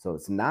 So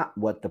it's not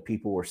what the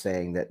people were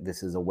saying, that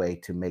this is a way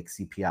to make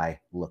CPI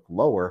look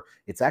lower.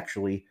 It's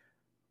actually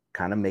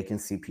kind of making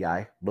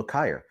CPI look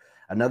higher.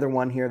 Another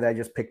one here that I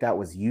just picked out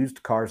was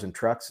used cars and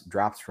trucks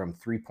drops from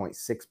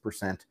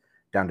 3.6%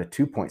 down to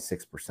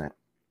 2.6%,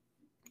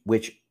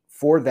 which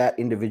for that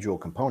individual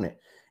component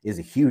is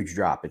a huge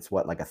drop. It's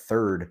like a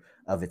third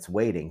of its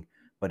weighting,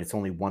 but it's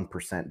only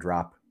 1%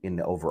 drop in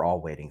the overall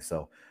weighting.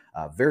 So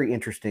very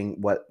interesting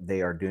what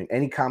they are doing.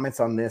 Any comments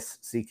on this,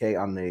 CK,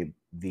 on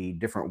the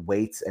different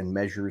weights and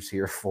measures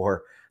here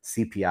for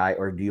CPI,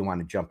 or do you want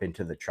to jump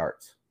into the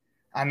charts?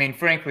 I mean,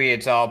 frankly,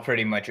 it's all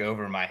pretty much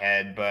over my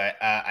head, but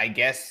I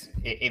guess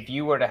if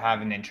you were to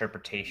have an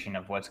interpretation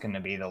of what's going to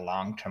be the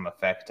long-term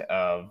effect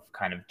of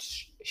kind of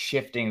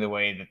shifting the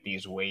way that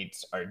these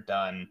weights are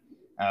done,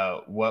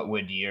 what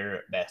would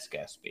your best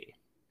guess be?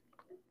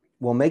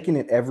 Well, making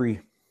it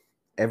every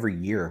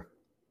year,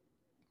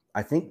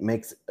 I think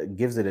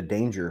gives it a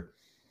danger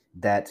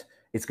that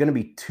it's going to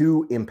be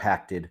too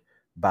impacted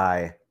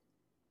by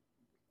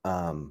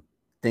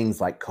things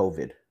like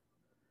COVID.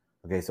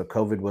 Okay, so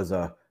COVID was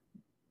a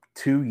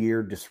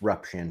 2-year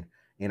disruption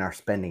in our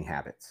spending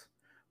habits.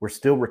 We're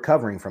still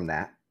recovering from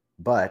that,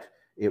 but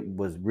it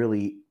was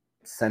really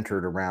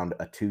centered around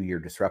a 2-year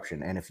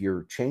disruption. And if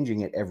you're changing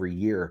it every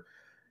year,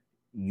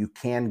 you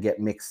can get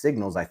mixed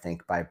signals, I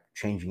think, by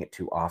changing it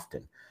too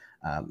often.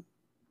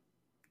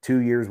 2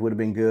 years would have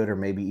been good, or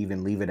maybe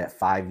even leave it at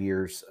 5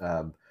 years,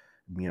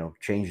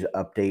 change the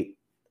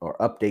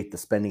update the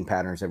spending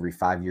patterns every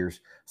 5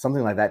 years,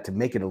 something like that, to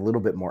make it a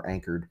little bit more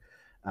anchored.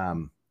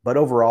 But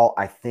overall,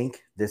 I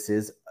think this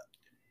is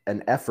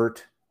an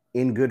effort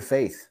in good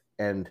faith.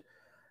 And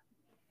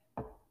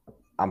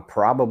I'm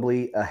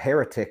probably a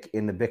heretic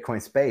in the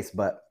Bitcoin space,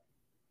 but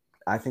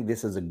I think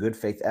this is a good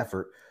faith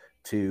effort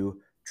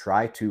to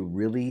try to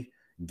really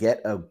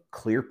get a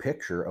clear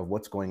picture of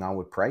what's going on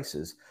with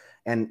prices.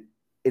 And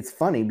it's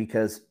funny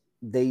because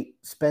they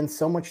spend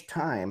so much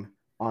time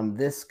on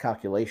this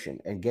calculation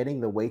and getting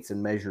the weights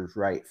and measures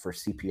right for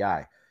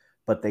CPI,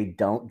 but they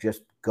don't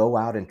just go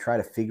out and try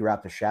to figure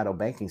out the shadow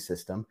banking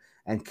system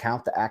and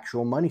count the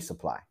actual money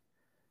supply.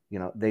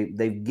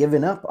 They've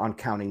given up on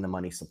counting the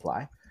money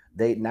supply.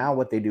 Now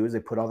what they do is they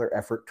put all their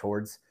effort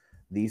towards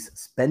these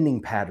spending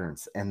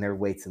patterns and their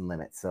weights and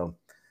limits. So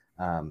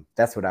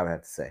that's what I would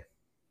have to say.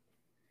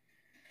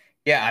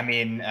 Yeah, I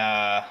mean,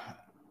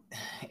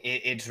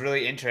 it's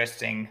really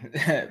interesting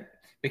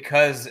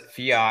because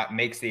fiat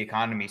makes the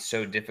economy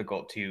so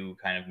difficult to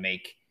kind of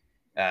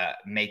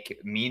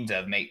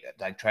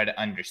try to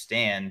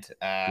understand.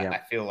 I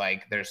feel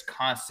like there's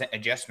constant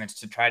adjustments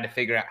to try to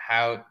figure out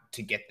how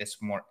to get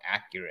this more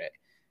accurate.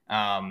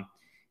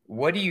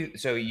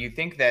 So you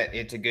think that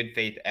it's a good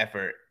faith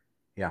effort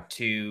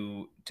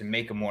to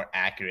make a more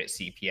accurate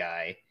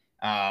CPI?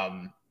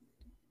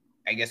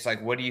 I guess,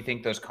 what do you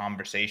think those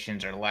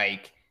conversations are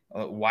like?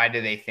 Why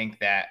do they think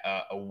that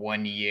a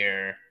 1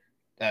 year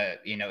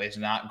is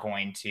not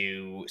going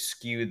to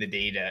skew the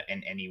data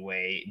in any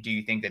way? Do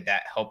you think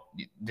that helped?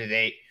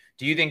 Do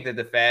you think that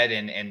the Fed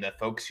and the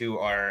folks who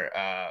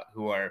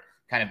are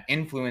kind of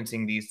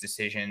influencing these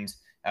decisions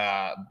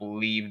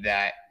believe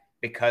that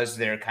because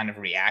they're kind of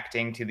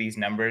reacting to these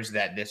numbers,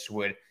 that this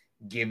would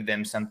give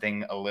them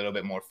something a little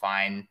bit more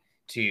fine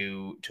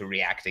to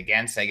react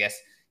against? I guess,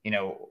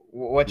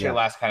 what's your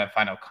last kind of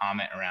final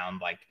comment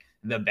around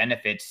the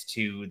benefits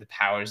to the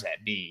powers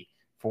that be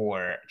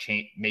for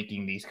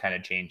making these kind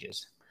of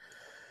changes?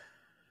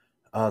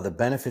 The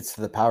benefits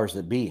to the powers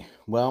that be.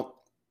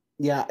 Well,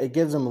 yeah, it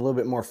gives them a little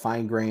bit more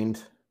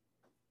fine-grained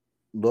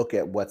look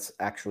at what's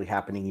actually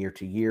happening year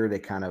to year. They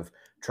kind of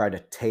try to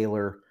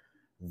tailor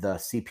the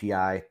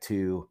CPI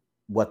to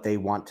what they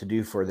want to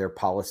do for their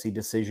policy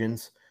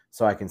decisions.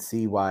 So I can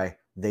see why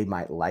they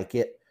might like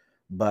it.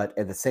 But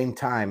at the same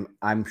time,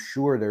 I'm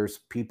sure there's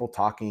people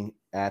talking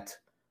at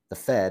the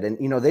Fed, and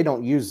they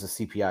don't use the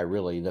CPI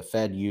really. The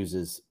Fed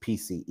uses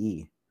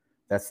PCE.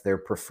 That's their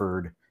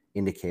preferred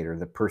indicator,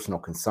 the personal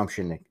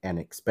consumption and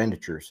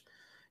expenditures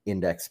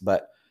index.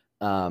 But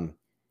I'm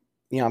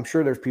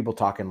sure there's people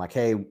talking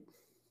hey,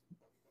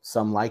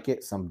 some like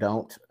it, some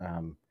don't.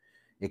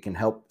 It can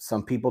help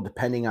some people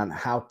depending on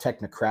how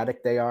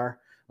technocratic they are.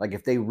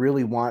 If they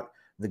really want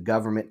the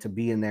government to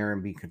be in there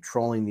and be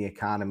controlling the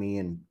economy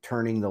and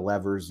turning the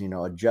levers,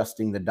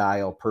 adjusting the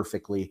dial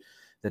perfectly,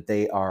 that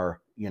they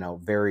are,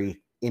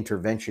 very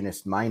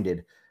interventionist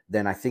minded,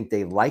 then I think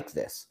they like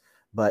this.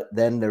 But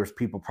then there's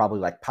people probably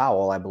like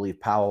Powell. I believe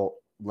Powell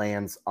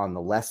lands on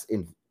the less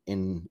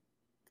in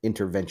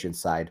intervention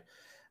side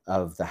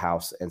of the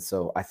House. And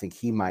so I think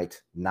he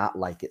might not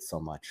like it so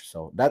much.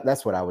 So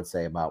that's what I would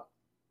say about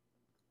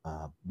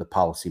the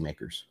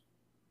policymakers.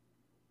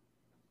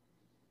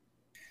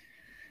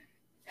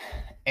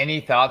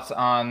 Any thoughts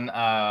on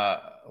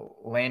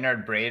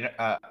Leonard Brainard?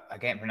 I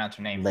can't pronounce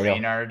her name.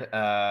 Brainard.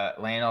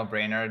 Lionel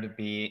Brainard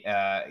be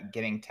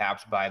getting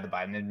tapped by the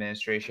Biden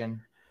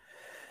administration?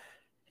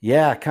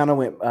 Yeah, I kind of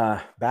went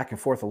back and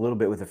forth a little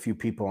bit with a few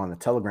people on the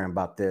Telegram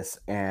about this,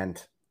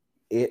 and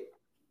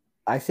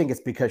I think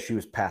it's because she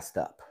was passed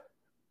up.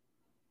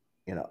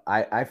 You know,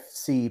 I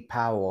see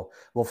Powell.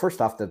 Well,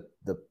 first off, the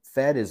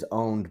Fed is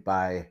owned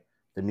by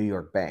the New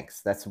York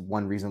banks. That's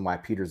one reason why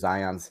Peter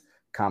Zion's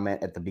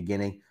comment at the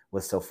beginning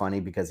was so funny,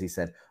 because he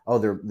said, "Oh,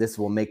 this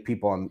will make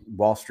people on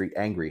Wall Street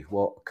angry."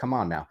 Well, come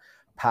on now.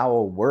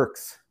 Powell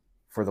works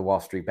for the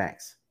Wall Street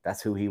banks.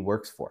 That's who he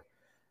works for,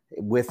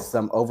 with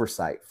some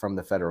oversight from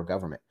the federal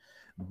government.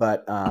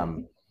 But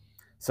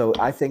so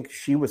I think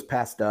she was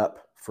passed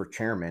up for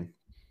chairman,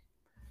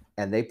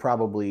 and she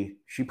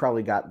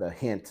probably got the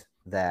hint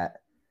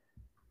that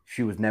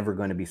she was never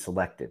going to be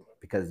selected,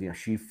 because, you know,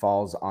 she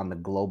falls on the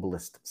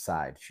globalist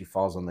side. She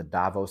falls on the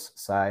Davos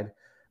side,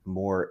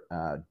 more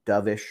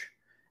dovish,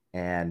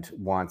 and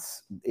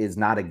is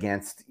not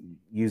against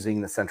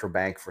using the central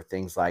bank for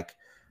things like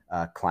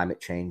climate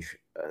change,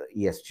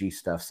 ESG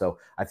stuff. So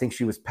I think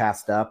she was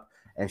passed up,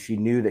 and she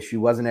knew that she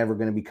wasn't ever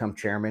going to become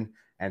chairman.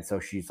 And so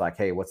she's like,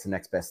 hey, what's the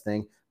next best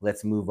thing?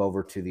 Let's move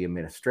over to the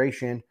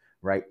administration,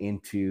 right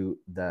into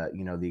the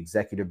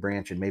executive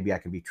branch, and maybe I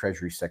can be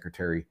Treasury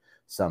Secretary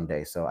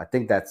someday. So I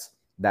think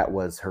that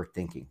was her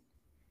thinking.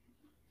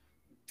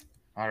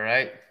 All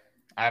right.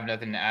 I have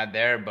nothing to add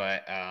there,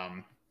 but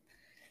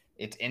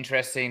it's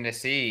interesting to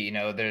see, you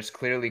know, there's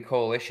clearly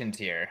coalitions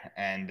here,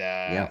 and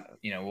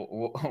you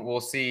know,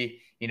 we'll see,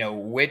 you know,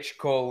 which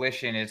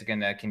coalition is going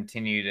to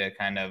continue to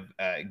kind of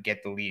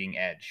get the leading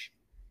edge.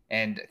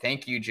 And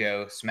thank you,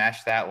 Joe.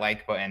 Smash that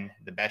like button.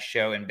 The best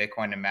show in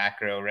Bitcoin and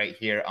macro right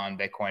here on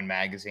Bitcoin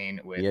Magazine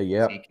with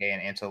CK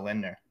and Ansel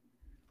Lindner.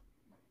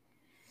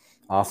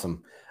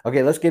 Awesome.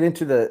 Okay, let's get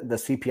into the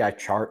CPI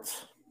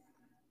charts.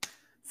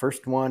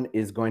 First one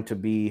is going to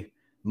be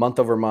month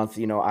over month.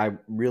 You know, I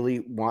really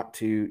want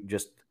to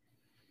just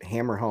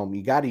hammer home,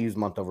 you got to use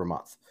month over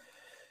month.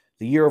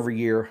 The year over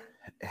year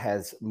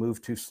has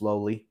moved too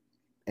slowly.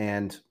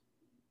 And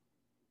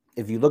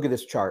if you look at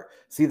this chart,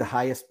 see the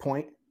highest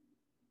point?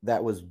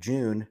 That was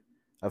June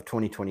of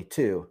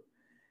 2022.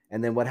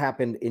 And then what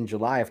happened in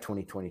July of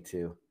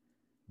 2022?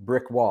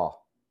 Brick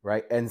wall,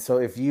 right? And so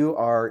if you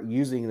are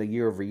using the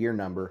year over year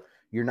number,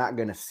 you're not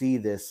going to see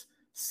this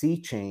sea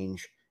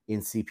change in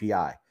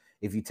CPI.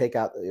 If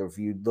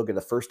you look at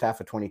the first half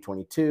of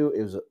 2022,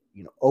 it was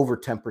over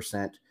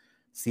 10%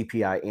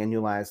 CPI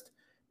annualized.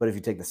 But if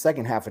you take the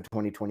second half of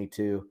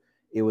 2022,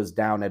 it was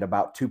down at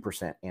about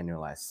 2%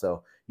 annualized.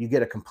 So you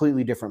get a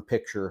completely different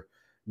picture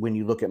when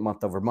you look at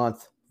month over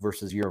month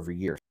versus year over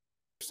year.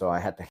 So I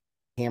had to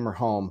hammer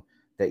home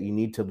that you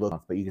need to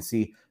look, but you can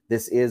see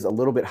this is a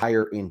little bit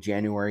higher in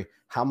January.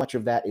 How much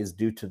of that is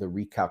due to the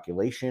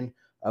recalculation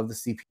of the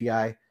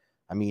CPI?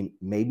 I mean,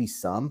 maybe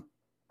some.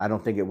 I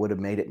don't think it would have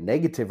made it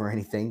negative or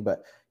anything,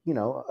 but, you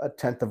know,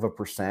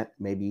 0.1%,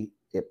 maybe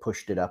it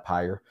pushed it up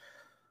higher.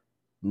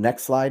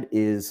 Next slide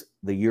is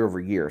the year over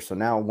year. So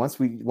now once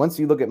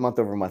you look at month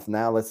over month,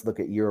 now let's look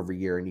at year over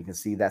year, and you can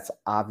see that's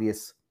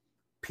obvious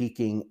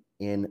peaking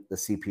in the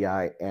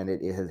CPI, and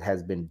it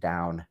has been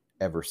down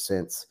ever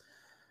since.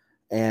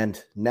 And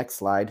next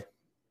slide,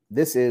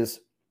 this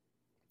is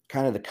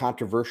kind of the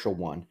controversial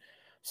one.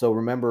 So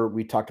remember,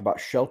 we talked about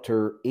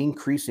Shelter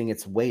increasing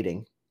its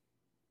weighting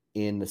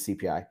in the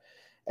CPI,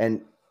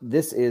 and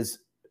this is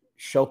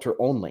Shelter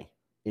only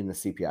in the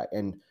CPI,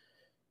 and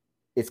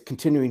it's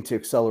continuing to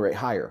accelerate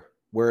higher.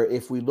 Where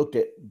if we looked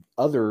at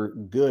other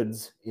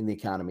goods in the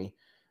economy,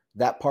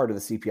 that part of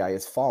the CPI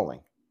is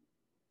falling,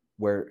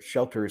 where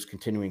Shelter is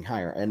continuing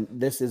higher. And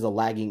this is a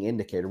lagging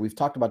indicator. We've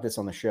talked about this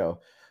on the show,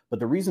 but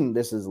the reason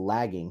this is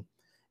lagging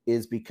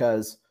is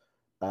because,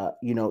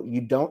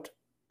 you don't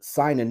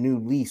sign a new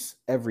lease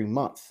every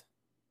month.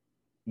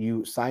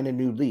 You sign a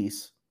new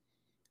lease,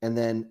 and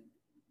then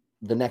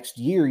the next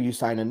year you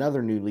sign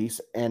another new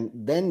lease, and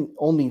then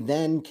only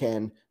then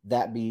can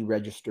that be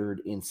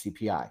registered in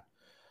CPI.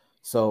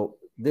 So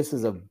this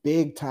is a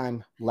big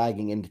time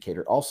lagging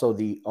indicator. Also,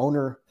 the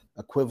owner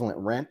equivalent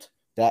rent,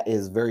 that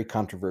is very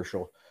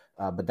controversial,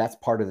 but that's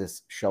part of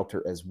this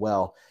Shelter as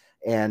well.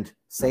 And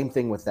same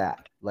thing with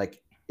that.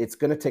 Like, it's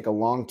going to take a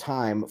long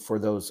time for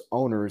those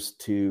owners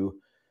to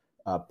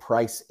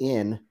price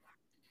in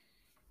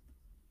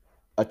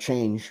a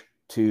change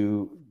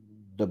to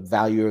the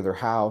value of their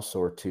house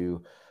or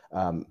to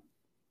it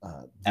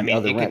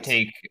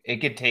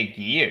could take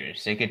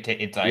years.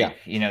 It's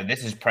like,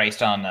 this is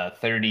priced on a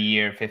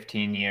 30-year,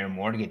 15-year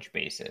mortgage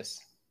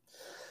basis.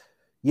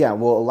 Yeah,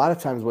 well, a lot of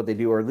times what they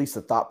do, or at least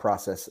the thought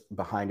process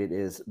behind it,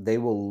 is they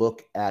will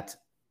look at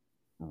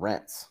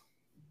rents.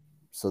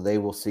 So they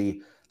will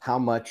see how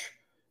much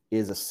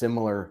is a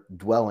similar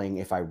dwelling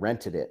if I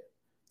rented it.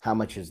 How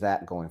much is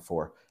that going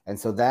for? And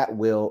so that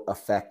will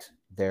affect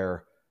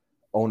their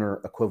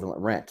owner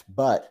equivalent rent.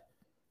 But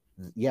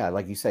yeah,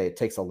 like you say, it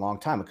takes a long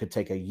time. It could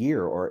take a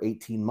year or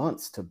 18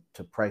 months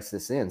to price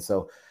this in.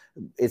 So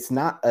it's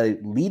not a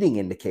leading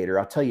indicator.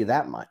 I'll tell you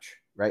that much,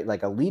 right?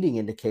 Like a leading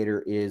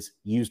indicator is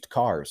used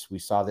cars. We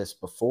saw this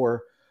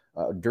before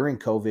during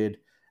COVID,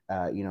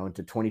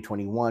 into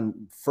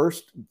 2021.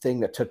 First thing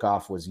that took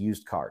off was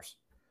used cars.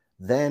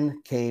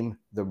 Then came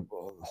the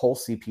whole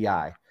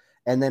CPI.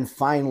 And then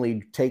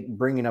finally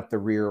bringing up the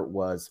rear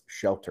was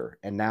shelter.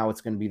 And now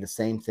it's going to be the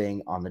same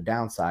thing on the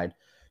downside.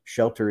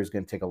 Shelter is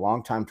going to take a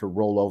long time to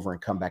roll over and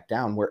come back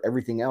down, where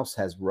everything else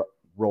has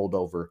rolled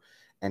over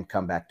and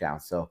come back down.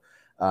 So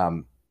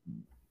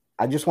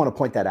I just want to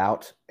point that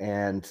out.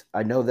 And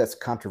I know that's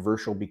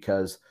controversial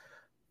because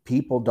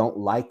people don't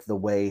like the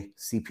way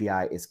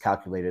CPI is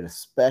calculated,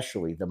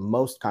 especially the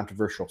most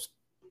controversial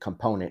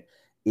component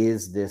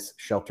is this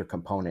shelter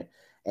component.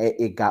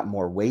 It got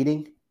more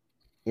weighting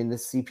in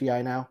this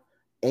CPI now,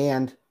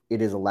 and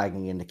it is a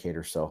lagging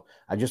indicator. So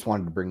I just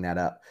wanted to bring that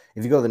up.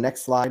 If you go to the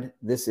next slide,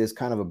 this is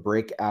kind of a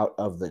breakout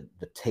of the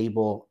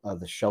table of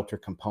the shelter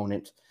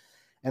component.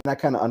 And that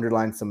kind of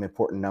underlines some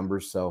important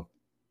numbers. So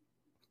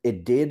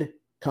it did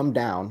come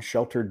down.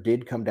 Shelter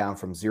did come down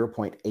from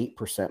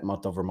 0.8%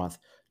 month over month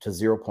to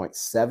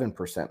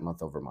 0.7%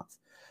 month over month.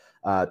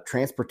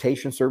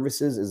 Transportation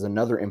services is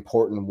another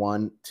important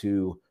one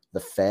to the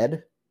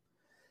Fed.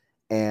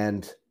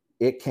 And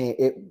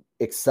it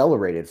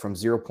accelerated from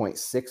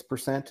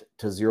 0.6%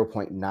 to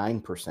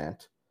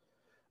 0.9%,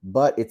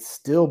 but it's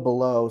still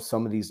below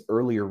some of these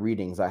earlier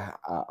readings.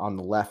 On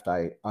the left,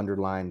 I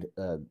underlined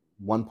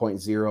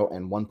 1.0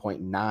 and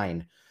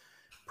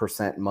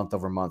 1.9% month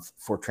over month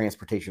for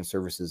transportation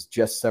services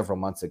just several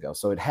months ago.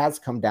 So it has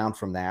come down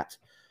from that.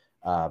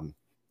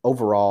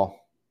 Overall,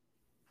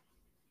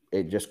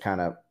 it just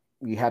kind of,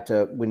 you have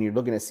to, when you're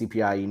looking at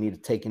CPI, you need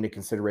to take into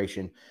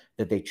consideration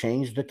that they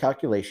changed the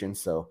calculation.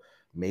 So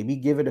maybe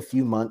give it a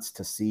few months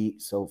to see.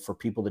 So for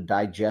people to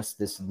digest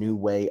this new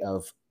way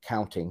of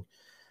counting,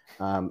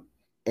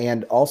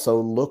 and also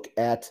look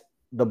at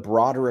the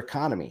broader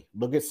economy,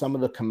 look at some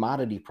of the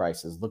commodity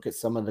prices, look at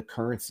some of the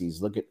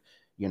currencies, look at,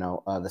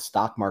 the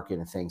stock market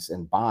and things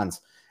and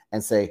bonds,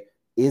 and say,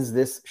 is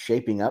this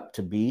shaping up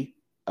to be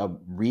a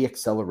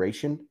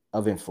reacceleration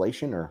of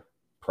inflation or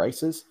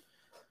prices?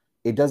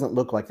 It doesn't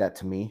look like that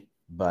to me,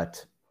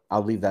 but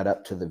I'll leave that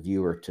up to the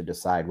viewer to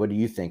decide. What do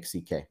you think,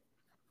 CK?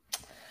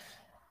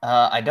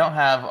 I don't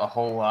have a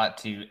whole lot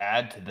to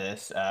add to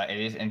this. It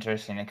is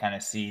interesting to kind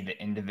of see the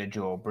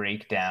individual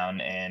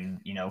breakdown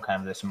and,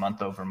 kind of this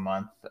month over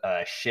month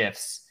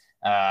shifts.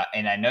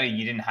 And I know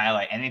you didn't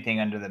highlight anything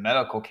under the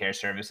medical care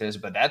services,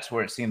 but that's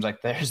where it seems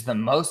like there's the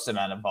most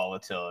amount of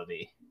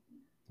volatility.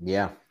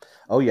 Yeah.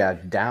 Oh, yeah.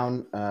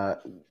 Down,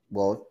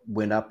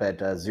 went up at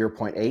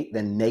 0.8,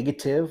 then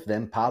negative,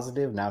 then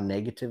positive, now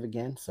negative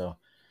again. So,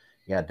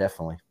 yeah,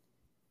 definitely.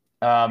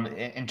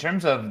 In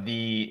terms of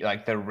the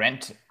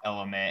rent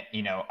element,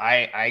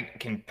 I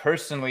can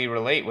personally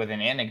relate with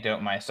an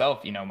anecdote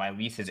myself. My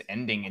lease is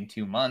ending in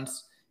 2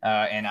 months,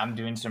 and I'm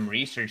doing some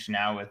research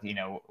now with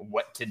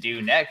what to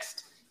do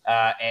next.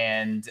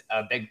 And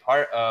a big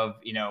part of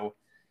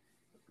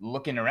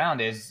looking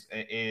around is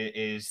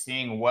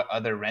seeing what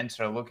other rents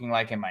are looking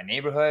like in my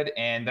neighborhood,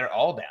 and they're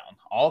all down.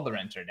 All the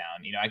rents are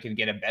down. I could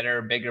get a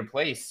better, bigger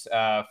place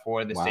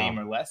for the same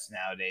or less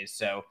nowadays.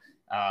 So.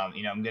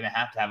 I'm going to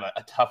have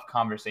a tough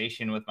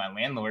conversation with my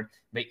landlord.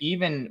 But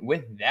even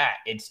with that,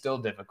 it's still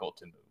difficult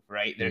to move,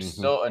 right? There's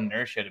still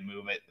inertia to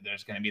move it.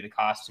 There's going to be the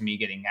cost of me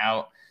getting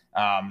out.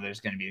 There's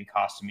going to be the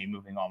cost of me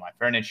moving all my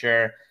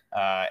furniture.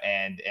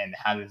 And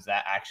how does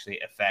that actually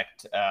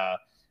affect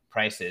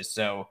prices?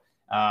 So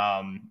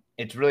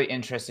it's really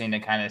interesting to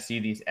kind of see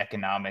these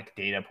economic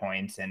data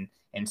points and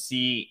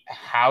see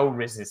how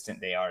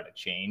resistant they are to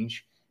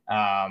change.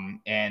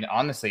 And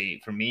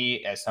honestly, for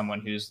me, as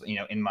someone who's,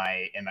 in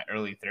my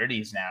early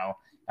 30s now,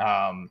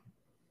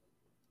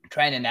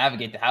 trying to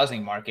navigate the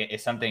housing market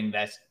is something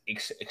that's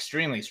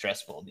extremely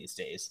stressful these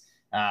days.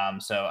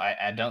 So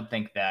I don't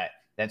think that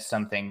that's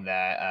something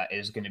that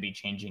is going to be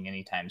changing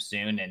anytime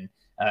soon. And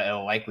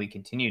it'll likely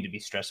continue to be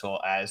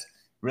stressful as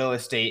real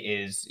estate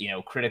is,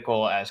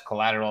 critical as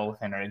collateral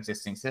within our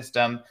existing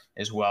system,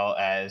 as well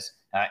as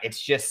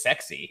it's just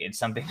sexy. It's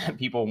something that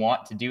people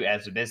want to do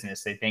as a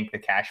business. They think the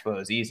cash flow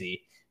is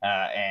easy.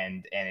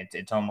 And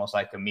it's almost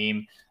like a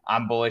meme.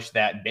 I'm bullish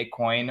that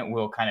Bitcoin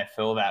will kind of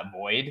fill that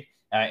void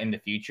in the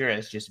future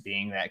as just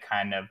being that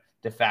kind of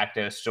de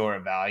facto store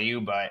of value.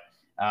 But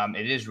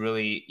it is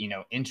really,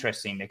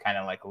 interesting to kind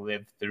of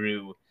live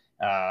through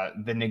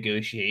the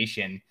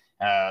negotiation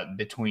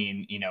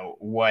between,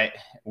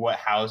 what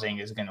housing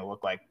is going to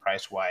look like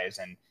price wise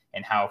and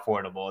how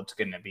affordable it's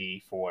going to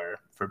be for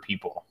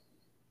people.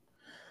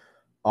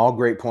 All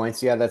great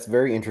points. Yeah, that's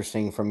very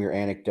interesting from your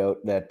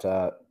anecdote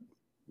that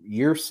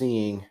you're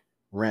seeing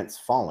rents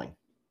falling.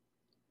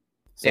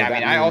 So yeah, I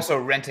mean, I means, also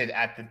rented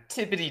at the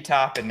tippity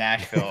top in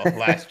Nashville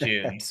last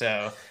June,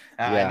 so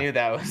I yeah, knew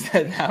that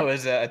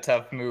was a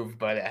tough move,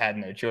 but I had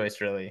no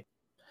choice really.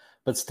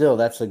 but still,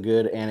 that's a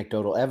good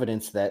anecdotal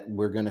evidence that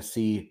we're going to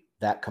see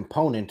that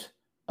component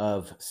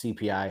of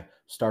CPI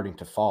starting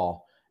to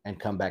fall and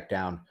come back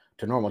down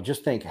to normal.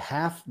 Just think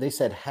they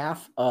said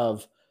half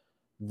of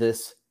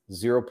this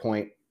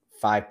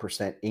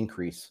 0.5%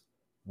 increase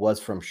was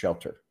from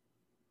shelter.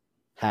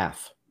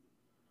 Half.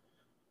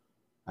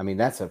 I mean,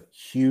 that's a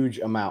huge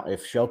amount.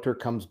 If shelter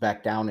comes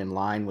back down in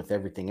line with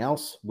everything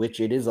else, which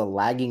it is a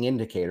lagging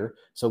indicator,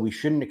 so we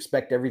shouldn't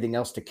expect everything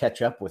else to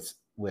catch up with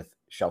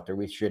shelter.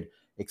 We should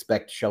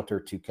expect shelter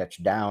to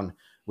catch down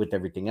with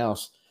everything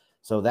else.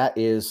 So that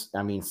is,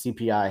 I mean,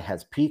 CPI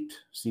has peaked.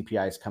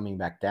 CPI is coming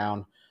back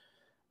down.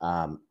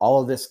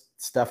 All of this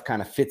stuff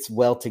kind of fits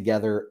well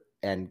together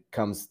and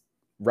comes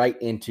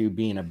right into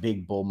being a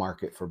big bull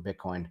market for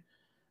Bitcoin,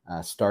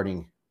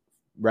 starting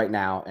right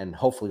now and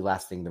hopefully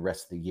lasting the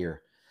rest of the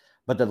year.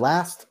 But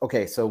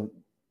so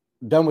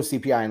done with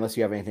CPI unless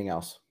you have anything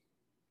else.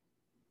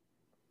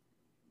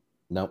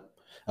 Nope.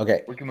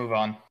 Okay. We can move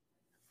on.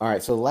 All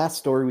right. So the last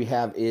story we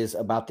have is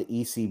about the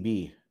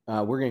ECB.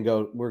 We're going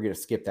to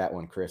skip that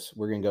one, Chris.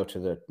 We're going to go to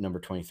the number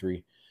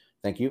 23.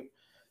 Thank you.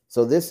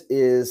 So this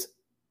is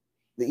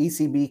the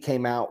ECB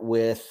came out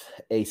with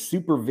a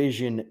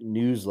supervision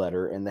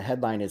newsletter, and the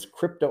headline is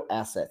Crypto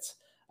Assets,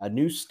 a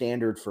new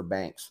standard for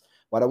banks.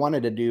 What I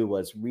wanted to do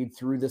was read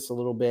through this a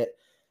little bit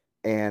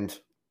and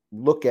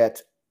look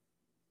at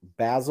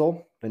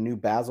Basel, the new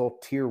Basel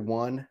Tier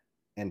 1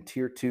 and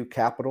Tier 2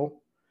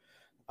 capital,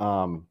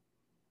 and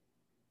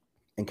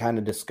kind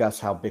of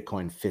discuss how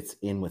Bitcoin fits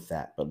in with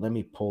that. But let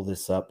me pull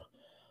this up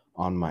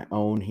on my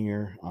own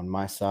here on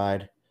my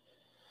side.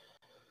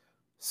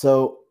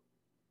 So,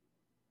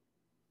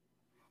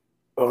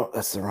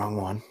 that's the wrong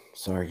one.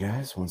 Sorry,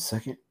 guys. 1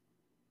 second.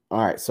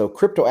 All right. So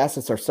crypto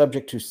assets are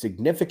subject to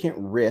significant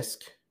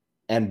risk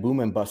and boom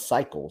and bust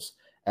cycles,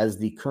 as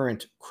the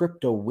current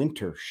crypto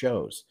winter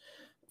shows.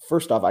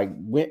 First off, I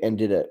went and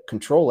did a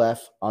Control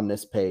F on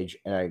this page,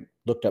 and I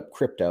looked up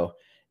crypto.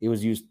 It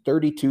was used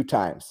 32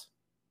 times.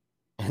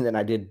 And then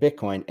I did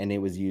Bitcoin, and it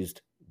was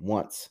used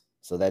once.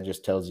 So that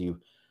just tells you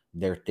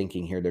their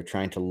thinking here. They're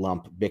trying to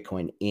lump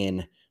Bitcoin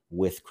in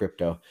with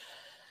crypto.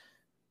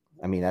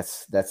 I mean,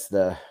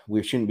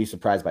 we shouldn't be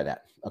surprised by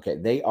that. Okay,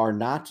 they are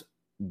not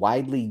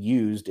widely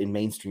used in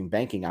mainstream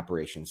banking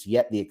operations,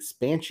 yet the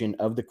expansion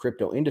of the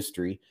crypto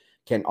industry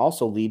can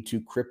also lead to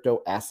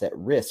crypto asset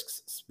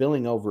risks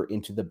spilling over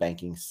into the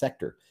banking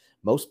sector.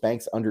 Most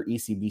banks under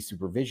ECB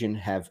supervision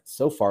have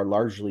so far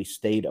largely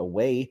stayed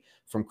away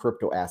from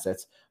crypto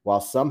assets, while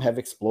some have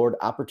explored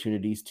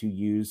opportunities to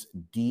use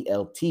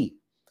DLT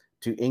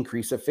to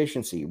increase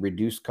efficiency,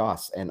 reduce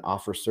costs, and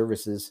offer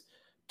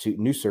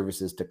new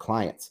services to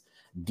clients.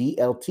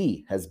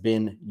 DLT has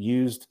been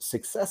used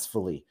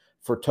successfully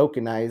for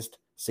tokenized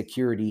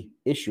security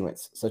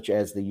issuance, such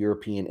as the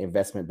European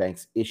Investment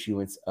Bank's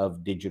issuance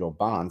of digital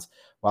bonds,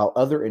 while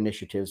other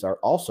initiatives are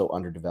also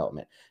under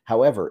development.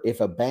 However,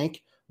 if a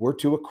bank were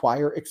to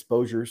acquire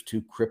exposures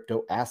to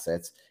crypto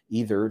assets,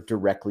 either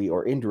directly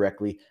or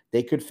indirectly,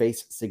 they could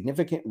face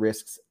significant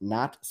risks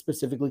not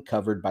specifically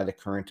covered by the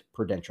current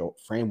prudential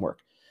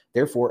framework.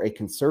 Therefore, a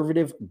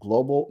conservative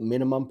global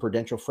minimum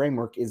prudential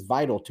framework is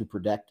vital to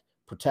protect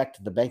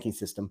the banking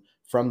system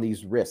from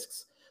these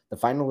risks. The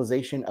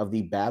finalization of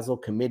the Basel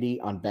Committee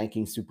on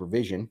Banking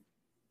Supervision,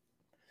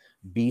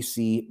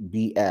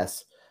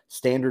 BCBS,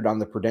 standard on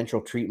the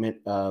prudential treatment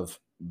of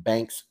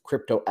banks'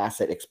 crypto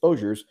asset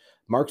exposures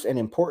marks an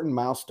important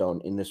milestone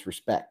in this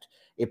respect.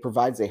 It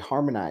provides a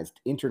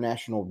harmonized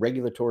international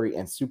regulatory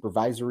and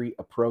supervisory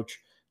approach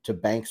to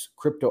banks'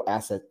 crypto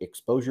asset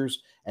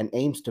exposures and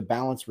aims to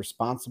balance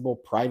responsible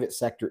private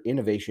sector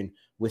innovation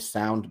with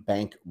sound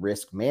bank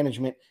risk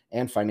management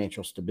and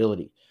financial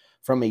stability.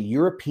 From a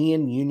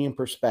European Union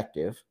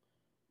perspective,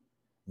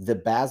 the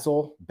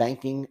Basel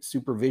Banking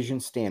Supervision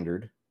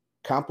Standard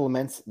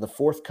complements the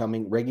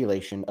forthcoming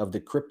regulation of the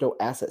crypto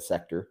asset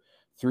sector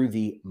through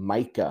the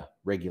MiCA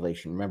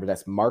regulation. Remember,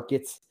 that's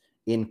Markets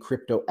in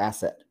Crypto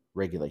Asset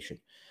regulation.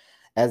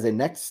 As a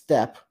next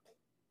step,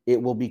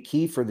 it will be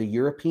key for the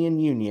European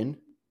Union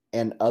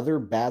and other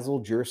Basel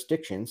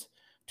jurisdictions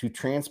to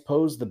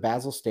transpose the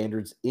Basel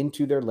standards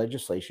into their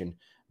legislation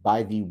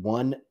by the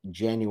 1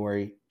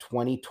 January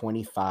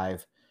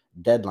 2025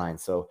 deadline.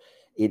 So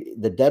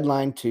the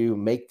deadline to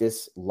make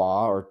this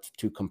law or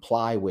to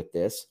comply with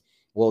this,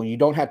 well, you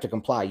don't have to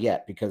comply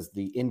yet because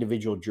the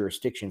individual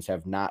jurisdictions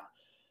have not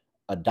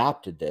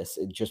adopted this.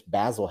 It just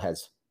Basel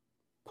has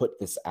put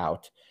this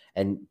out,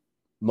 and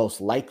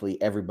most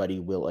likely everybody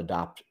will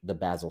adopt the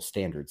Basel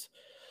standards.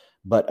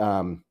 But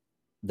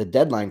the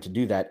deadline to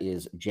do that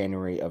is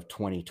January of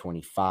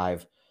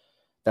 2025.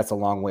 That's a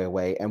long way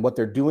away. And what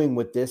they're doing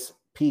with this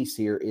piece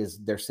here is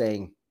they're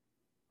saying,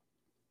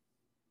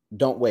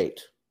 don't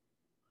wait.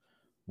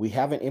 We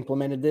haven't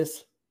implemented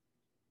this.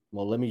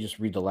 Well, let me just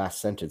read the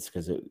last sentence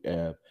because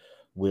it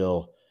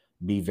will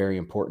be very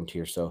important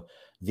here. So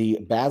the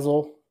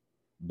Basel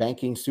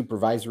banking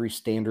supervisory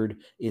standard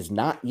is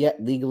not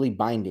yet legally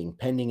binding,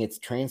 pending its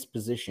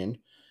transposition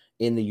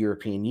in the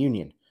European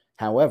Union.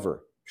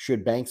 However,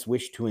 should banks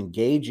wish to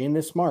engage in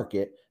this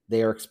market,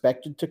 they are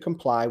expected to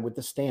comply with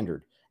the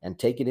standard and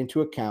take it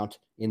into account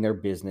in their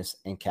business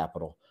and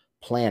capital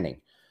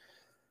planning.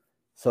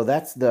 So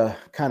that's the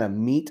kind of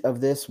meat of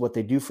this. What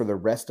they do for the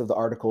rest of the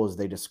article is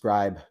they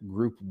describe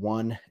Group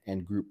 1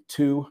 and Group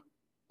 2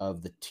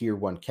 of the Tier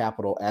 1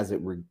 capital as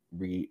it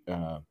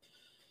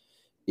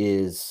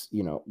is,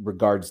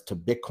 regards to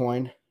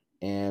Bitcoin.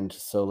 And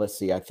so let's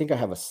see. I think I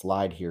have a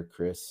slide here,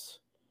 Chris.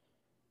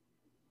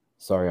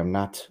 Sorry,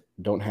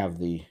 don't have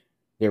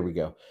there we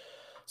go.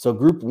 So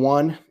Group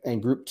 1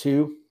 and Group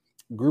 2.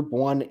 Group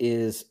 1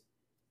 is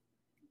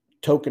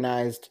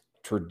tokenized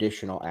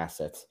traditional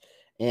assets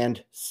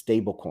and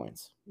stable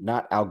coins,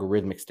 not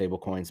algorithmic stable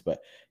coins,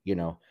 but,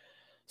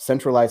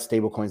 centralized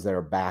stable coins that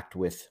are backed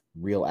with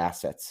real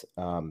assets.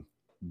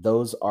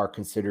 Those are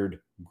considered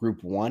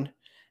Group 1,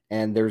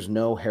 and there's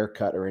no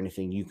haircut or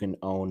anything. You can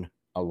own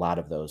a lot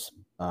of those.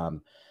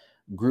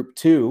 Group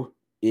 2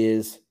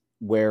 is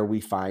where we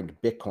find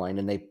Bitcoin,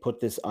 and they put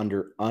this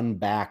under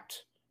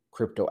unbacked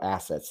crypto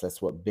assets.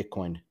 That's what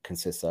Bitcoin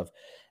consists of.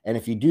 And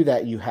if you do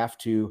that, you have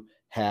to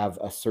have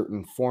a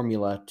certain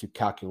formula to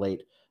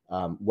calculate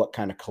what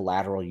kind of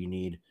collateral you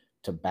need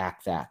to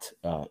back that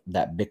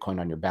Bitcoin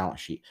on your balance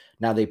sheet.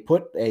 Now, they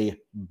put a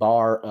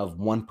bar of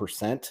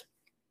 1%,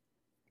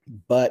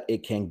 but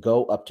it can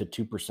go up to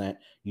 2%.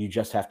 You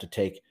just have to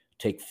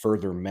take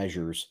further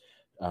measures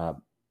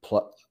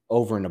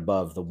over and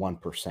above the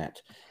 1%.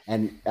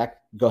 And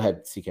go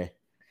ahead, CK.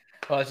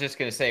 Well, I was just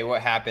going to say,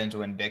 what happens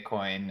when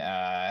Bitcoin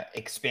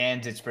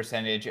expands its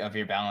percentage of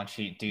your balance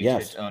sheet due to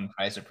its own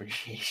price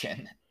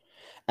appreciation?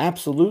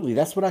 Absolutely.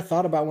 That's what I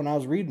thought about when I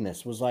was reading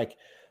this, was like,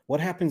 what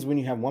happens when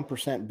you have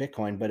 1%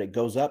 Bitcoin, but it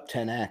goes up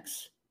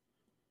 10x?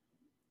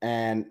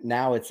 And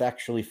now it's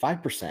actually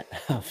 5%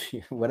 of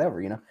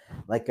whatever,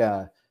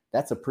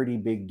 that's a pretty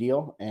big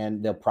deal.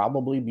 And they'll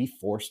probably be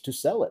forced to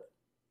sell it.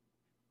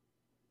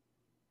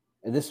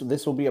 And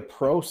this will be a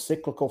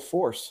pro-cyclical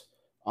force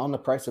on the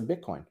price of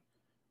Bitcoin,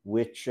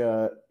 which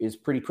is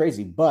pretty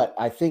crazy. But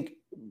I think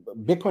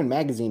Bitcoin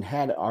Magazine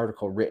had an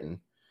article written,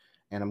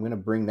 and I'm going to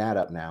bring that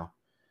up now.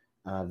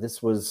 I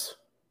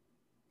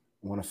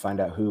want to find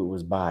out who it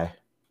was by.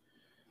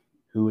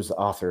 Who was the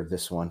author of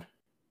this one?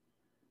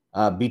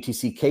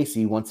 BTC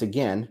Casey, once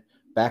again,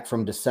 back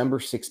from December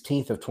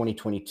 16th of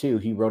 2022,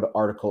 he wrote an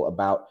article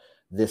about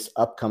this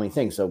upcoming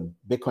thing. So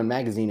Bitcoin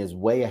Magazine is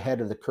way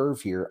ahead of the curve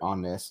here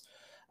on this.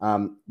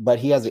 But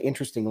he has an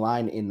interesting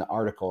line in the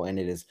article, and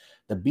it is,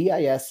 the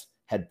BIS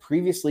had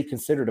previously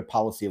considered a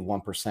policy of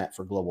 1%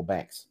 for global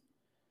banks.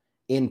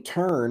 In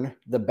turn,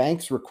 the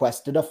banks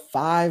requested a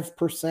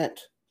 5%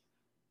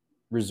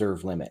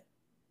 reserve limit.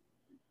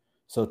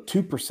 So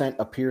 2%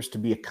 appears to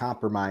be a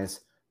compromise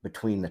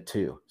between the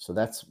two. So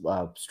that's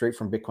straight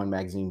from Bitcoin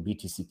Magazine,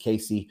 BTC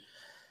Casey,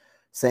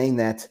 saying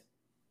that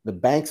the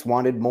banks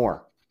wanted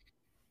more,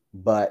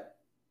 but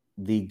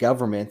the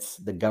government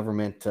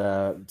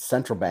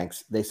central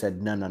banks, they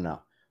said,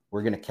 no,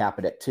 we're going to cap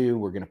it at 2.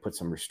 We're going to put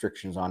some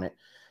restrictions on it.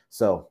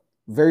 So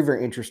very,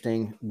 very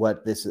interesting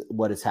what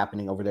is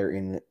happening over there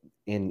in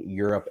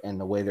Europe,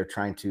 and the way they're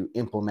trying to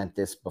implement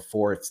this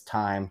before it's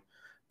time,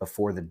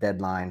 before the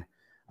deadline.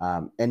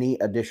 Any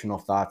additional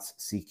thoughts,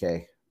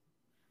 CK,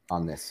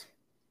 on this?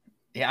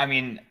 Yeah, I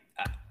mean,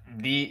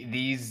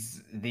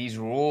 these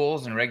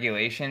rules and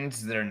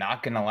regulations, they're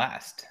not going to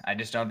last. I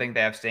just don't think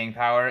they have staying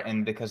power.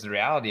 And because the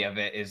reality of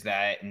it is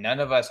that none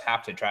of us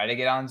have to try to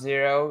get on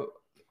zero,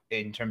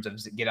 in terms of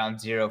get on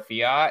zero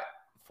fiat,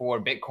 for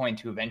Bitcoin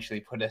to eventually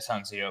put us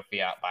on zero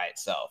fiat by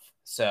itself.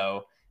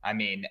 So, I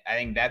mean, I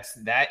think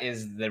that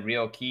is the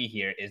real key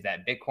here, is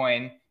that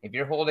Bitcoin, if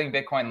you're holding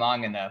Bitcoin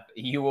long enough,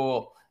 you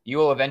will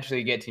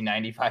eventually get to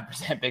 95%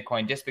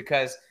 Bitcoin, just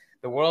because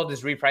the world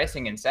is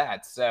repricing in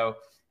sats. So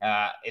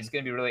it's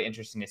going to be really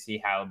interesting to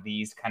see how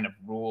these kind of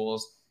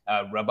rules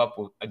rub up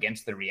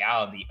against the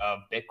reality of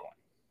Bitcoin.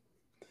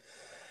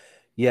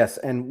 Yes,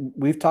 and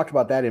we've talked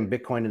about that in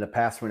Bitcoin in the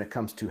past when it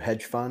comes to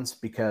hedge funds,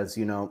 because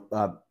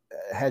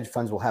hedge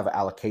funds will have an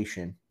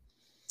allocation.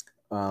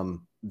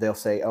 They'll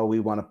say, oh, we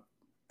want to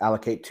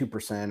allocate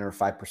 2% or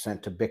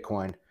 5% to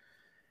Bitcoin.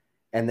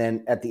 And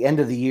then at the end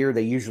of the year,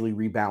 they usually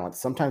rebalance.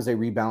 Sometimes they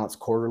rebalance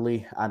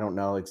quarterly. I don't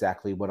know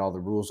exactly what all the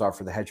rules are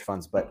for the hedge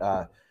funds,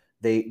 but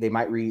they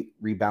might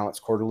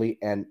rebalance quarterly,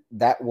 and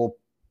that will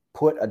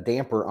put a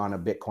damper on a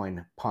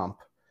Bitcoin pump.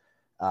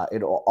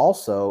 It'll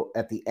also,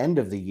 at the end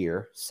of the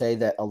year, say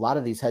that a lot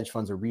of these hedge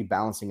funds are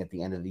rebalancing at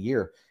the end of the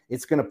year.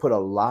 It's going to put a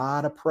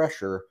lot of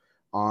pressure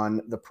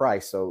on the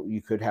price. So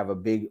you could have a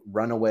big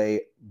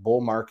runaway bull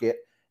market,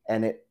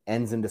 and it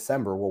ends in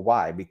December. Well,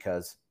 why?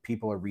 Because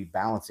people are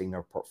rebalancing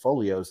their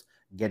portfolios,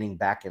 getting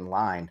back in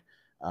line.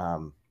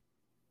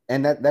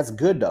 And that's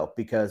good, though,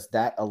 because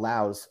that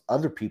allows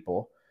other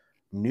people,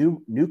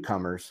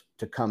 newcomers,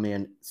 to come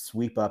in,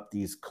 sweep up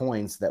these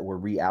coins that were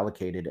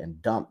reallocated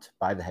and dumped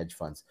by the hedge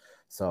funds.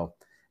 So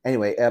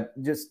anyway,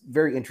 just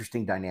very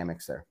interesting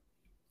dynamics there.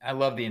 I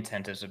love the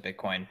incentives of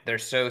Bitcoin. They're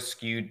so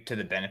skewed to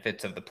the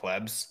benefits of the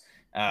plebs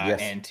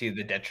Yes. and to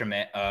the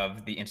detriment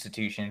of the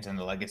institutions and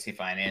the legacy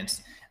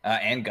finance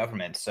and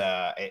governments.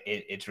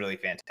 It's really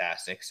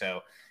fantastic.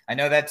 So I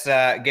know that's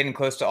getting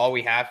close to all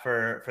we have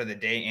for the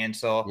day,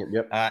 Ansel.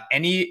 Yep.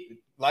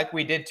 Like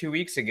we did 2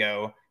 weeks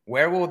ago,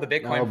 where will the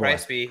Bitcoin Oh, boy.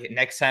 price be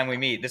next time we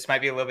meet? This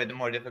might be a little bit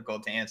more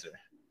difficult to answer.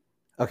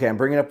 Okay, I'm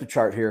bringing up the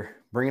chart here,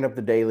 bringing up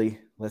the daily.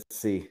 Let's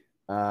see.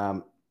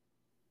 Where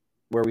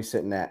are we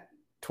sitting at?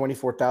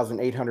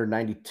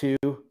 24,892.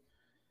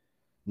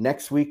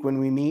 Next week when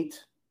we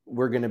meet,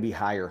 we're going to be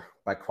higher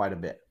by quite a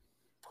bit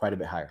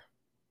higher.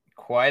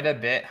 Quite a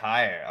bit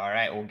higher. All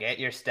right, we'll get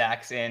your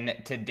stacks in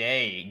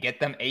today.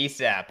 Get them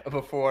ASAP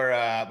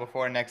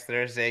before next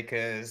Thursday,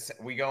 because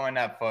we going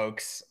up,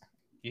 folks.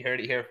 You heard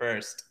it here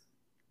first.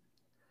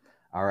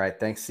 All right,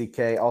 thanks,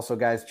 CK. Also,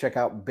 guys, check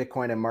out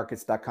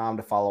bitcoinandmarkets.com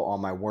to follow all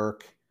my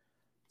work.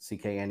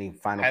 CK, any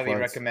final Highly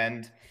plugs?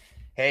 recommend.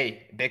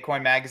 Hey,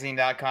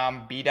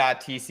 bitcoinmagazine.com,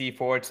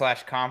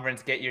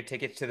 b.tc/conference. Get your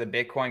tickets to the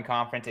Bitcoin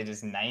conference. It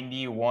is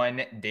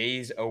 91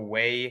 days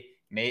away,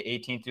 May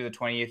 18th through the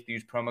 20th.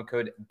 Use promo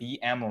code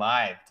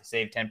BMLive to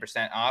save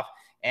 10% off.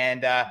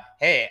 And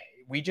hey,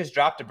 we just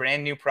dropped a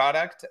brand new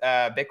product.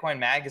 Bitcoin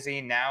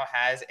Magazine now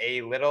has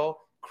a little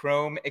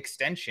Chrome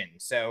extension.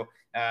 So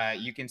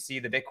you can see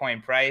the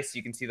Bitcoin price,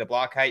 you can see the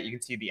block height, you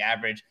can see the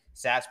average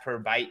sats per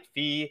byte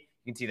fee,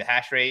 you can see the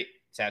hash rate,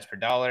 sats per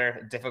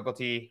dollar,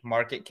 difficulty,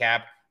 market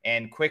cap,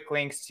 and quick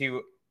links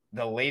to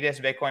the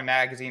latest Bitcoin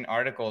Magazine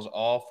articles,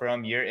 all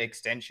from your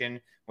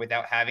extension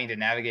without having to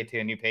navigate to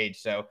a new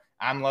page. So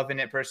I'm loving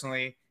it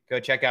personally.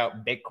 Go check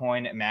out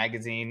Bitcoin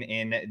Magazine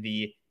in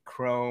the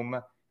Chrome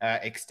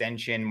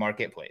extension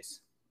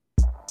marketplace.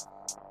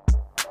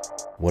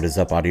 What is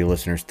up, audio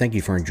listeners? Thank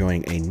you for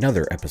enjoying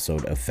another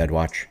episode of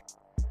FedWatch.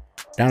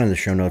 Down in the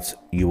show notes,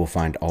 you will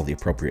find all the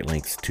appropriate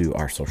links to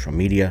our social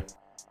media,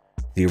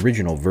 the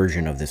original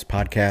version of this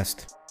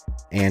podcast,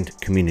 and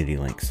community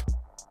links.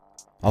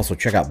 Also,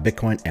 check out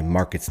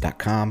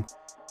bitcoinandmarkets.com,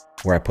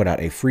 where I put out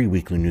a free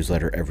weekly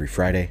newsletter every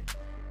Friday,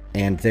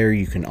 and there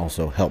you can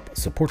also help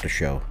support the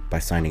show by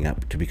signing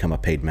up to become a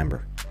paid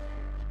member.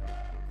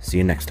 See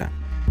you next time.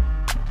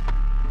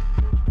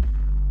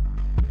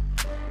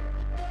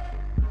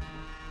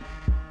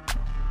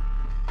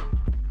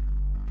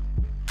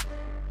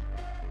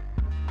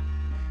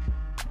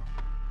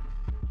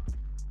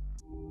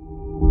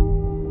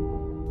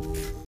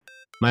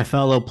 My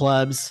fellow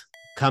plebs,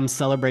 come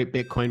celebrate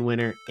Bitcoin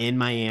Winter in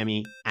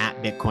Miami at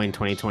Bitcoin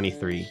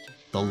 2023.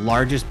 The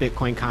largest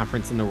Bitcoin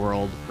conference in the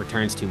world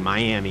returns to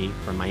Miami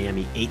from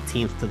Miami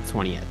 18th to the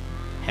 20th.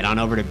 Head on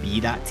over to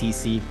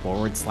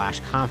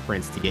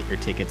b.tc/conference to get your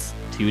tickets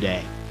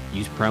today.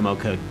 Use promo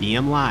code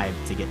BMLive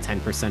to get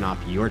 10%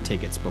 off your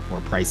tickets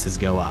before prices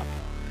go up.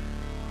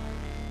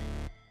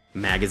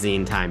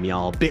 Magazine time,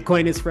 y'all.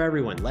 Bitcoin is for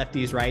everyone,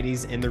 lefties,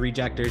 righties, and the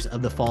rejectors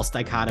of the false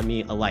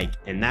dichotomy alike.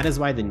 And that is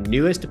why the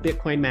newest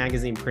Bitcoin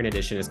Magazine print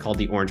edition is called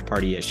the Orange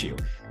Party issue.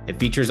 It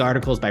features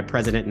articles by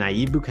President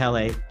Nayib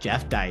Bukele,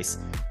 Jeff Dice,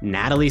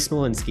 Natalie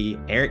Smolinski,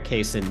 Eric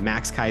Kaysen,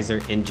 Max Kaiser,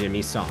 and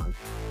Jimmy Song.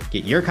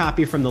 Get your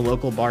copy from the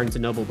local Barnes &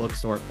 Noble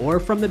bookstore or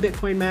from the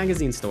Bitcoin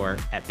Magazine store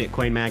at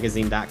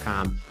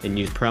bitcoinmagazine.com and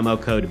use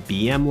promo code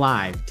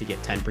BMLive to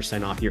get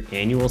 10% off your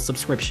annual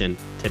subscription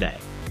today.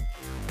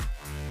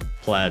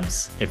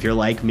 Plebs, if you're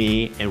like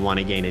me and want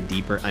to gain a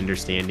deeper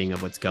understanding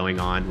of what's going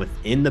on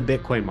within the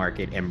Bitcoin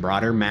market and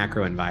broader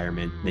macro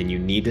environment, then you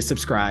need to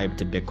subscribe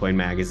to Bitcoin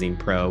Magazine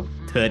Pro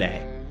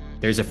today.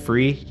 There's a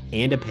free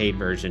and a paid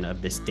version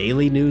of this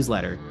daily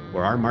newsletter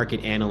where our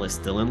market analysts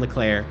Dylan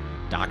LeClaire,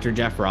 Dr.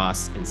 Jeff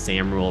Ross, and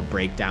Sam Rule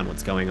break down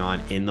what's going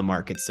on in the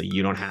market so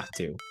you don't have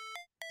to.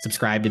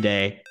 Subscribe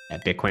today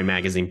at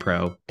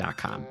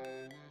bitcoinmagazinepro.com.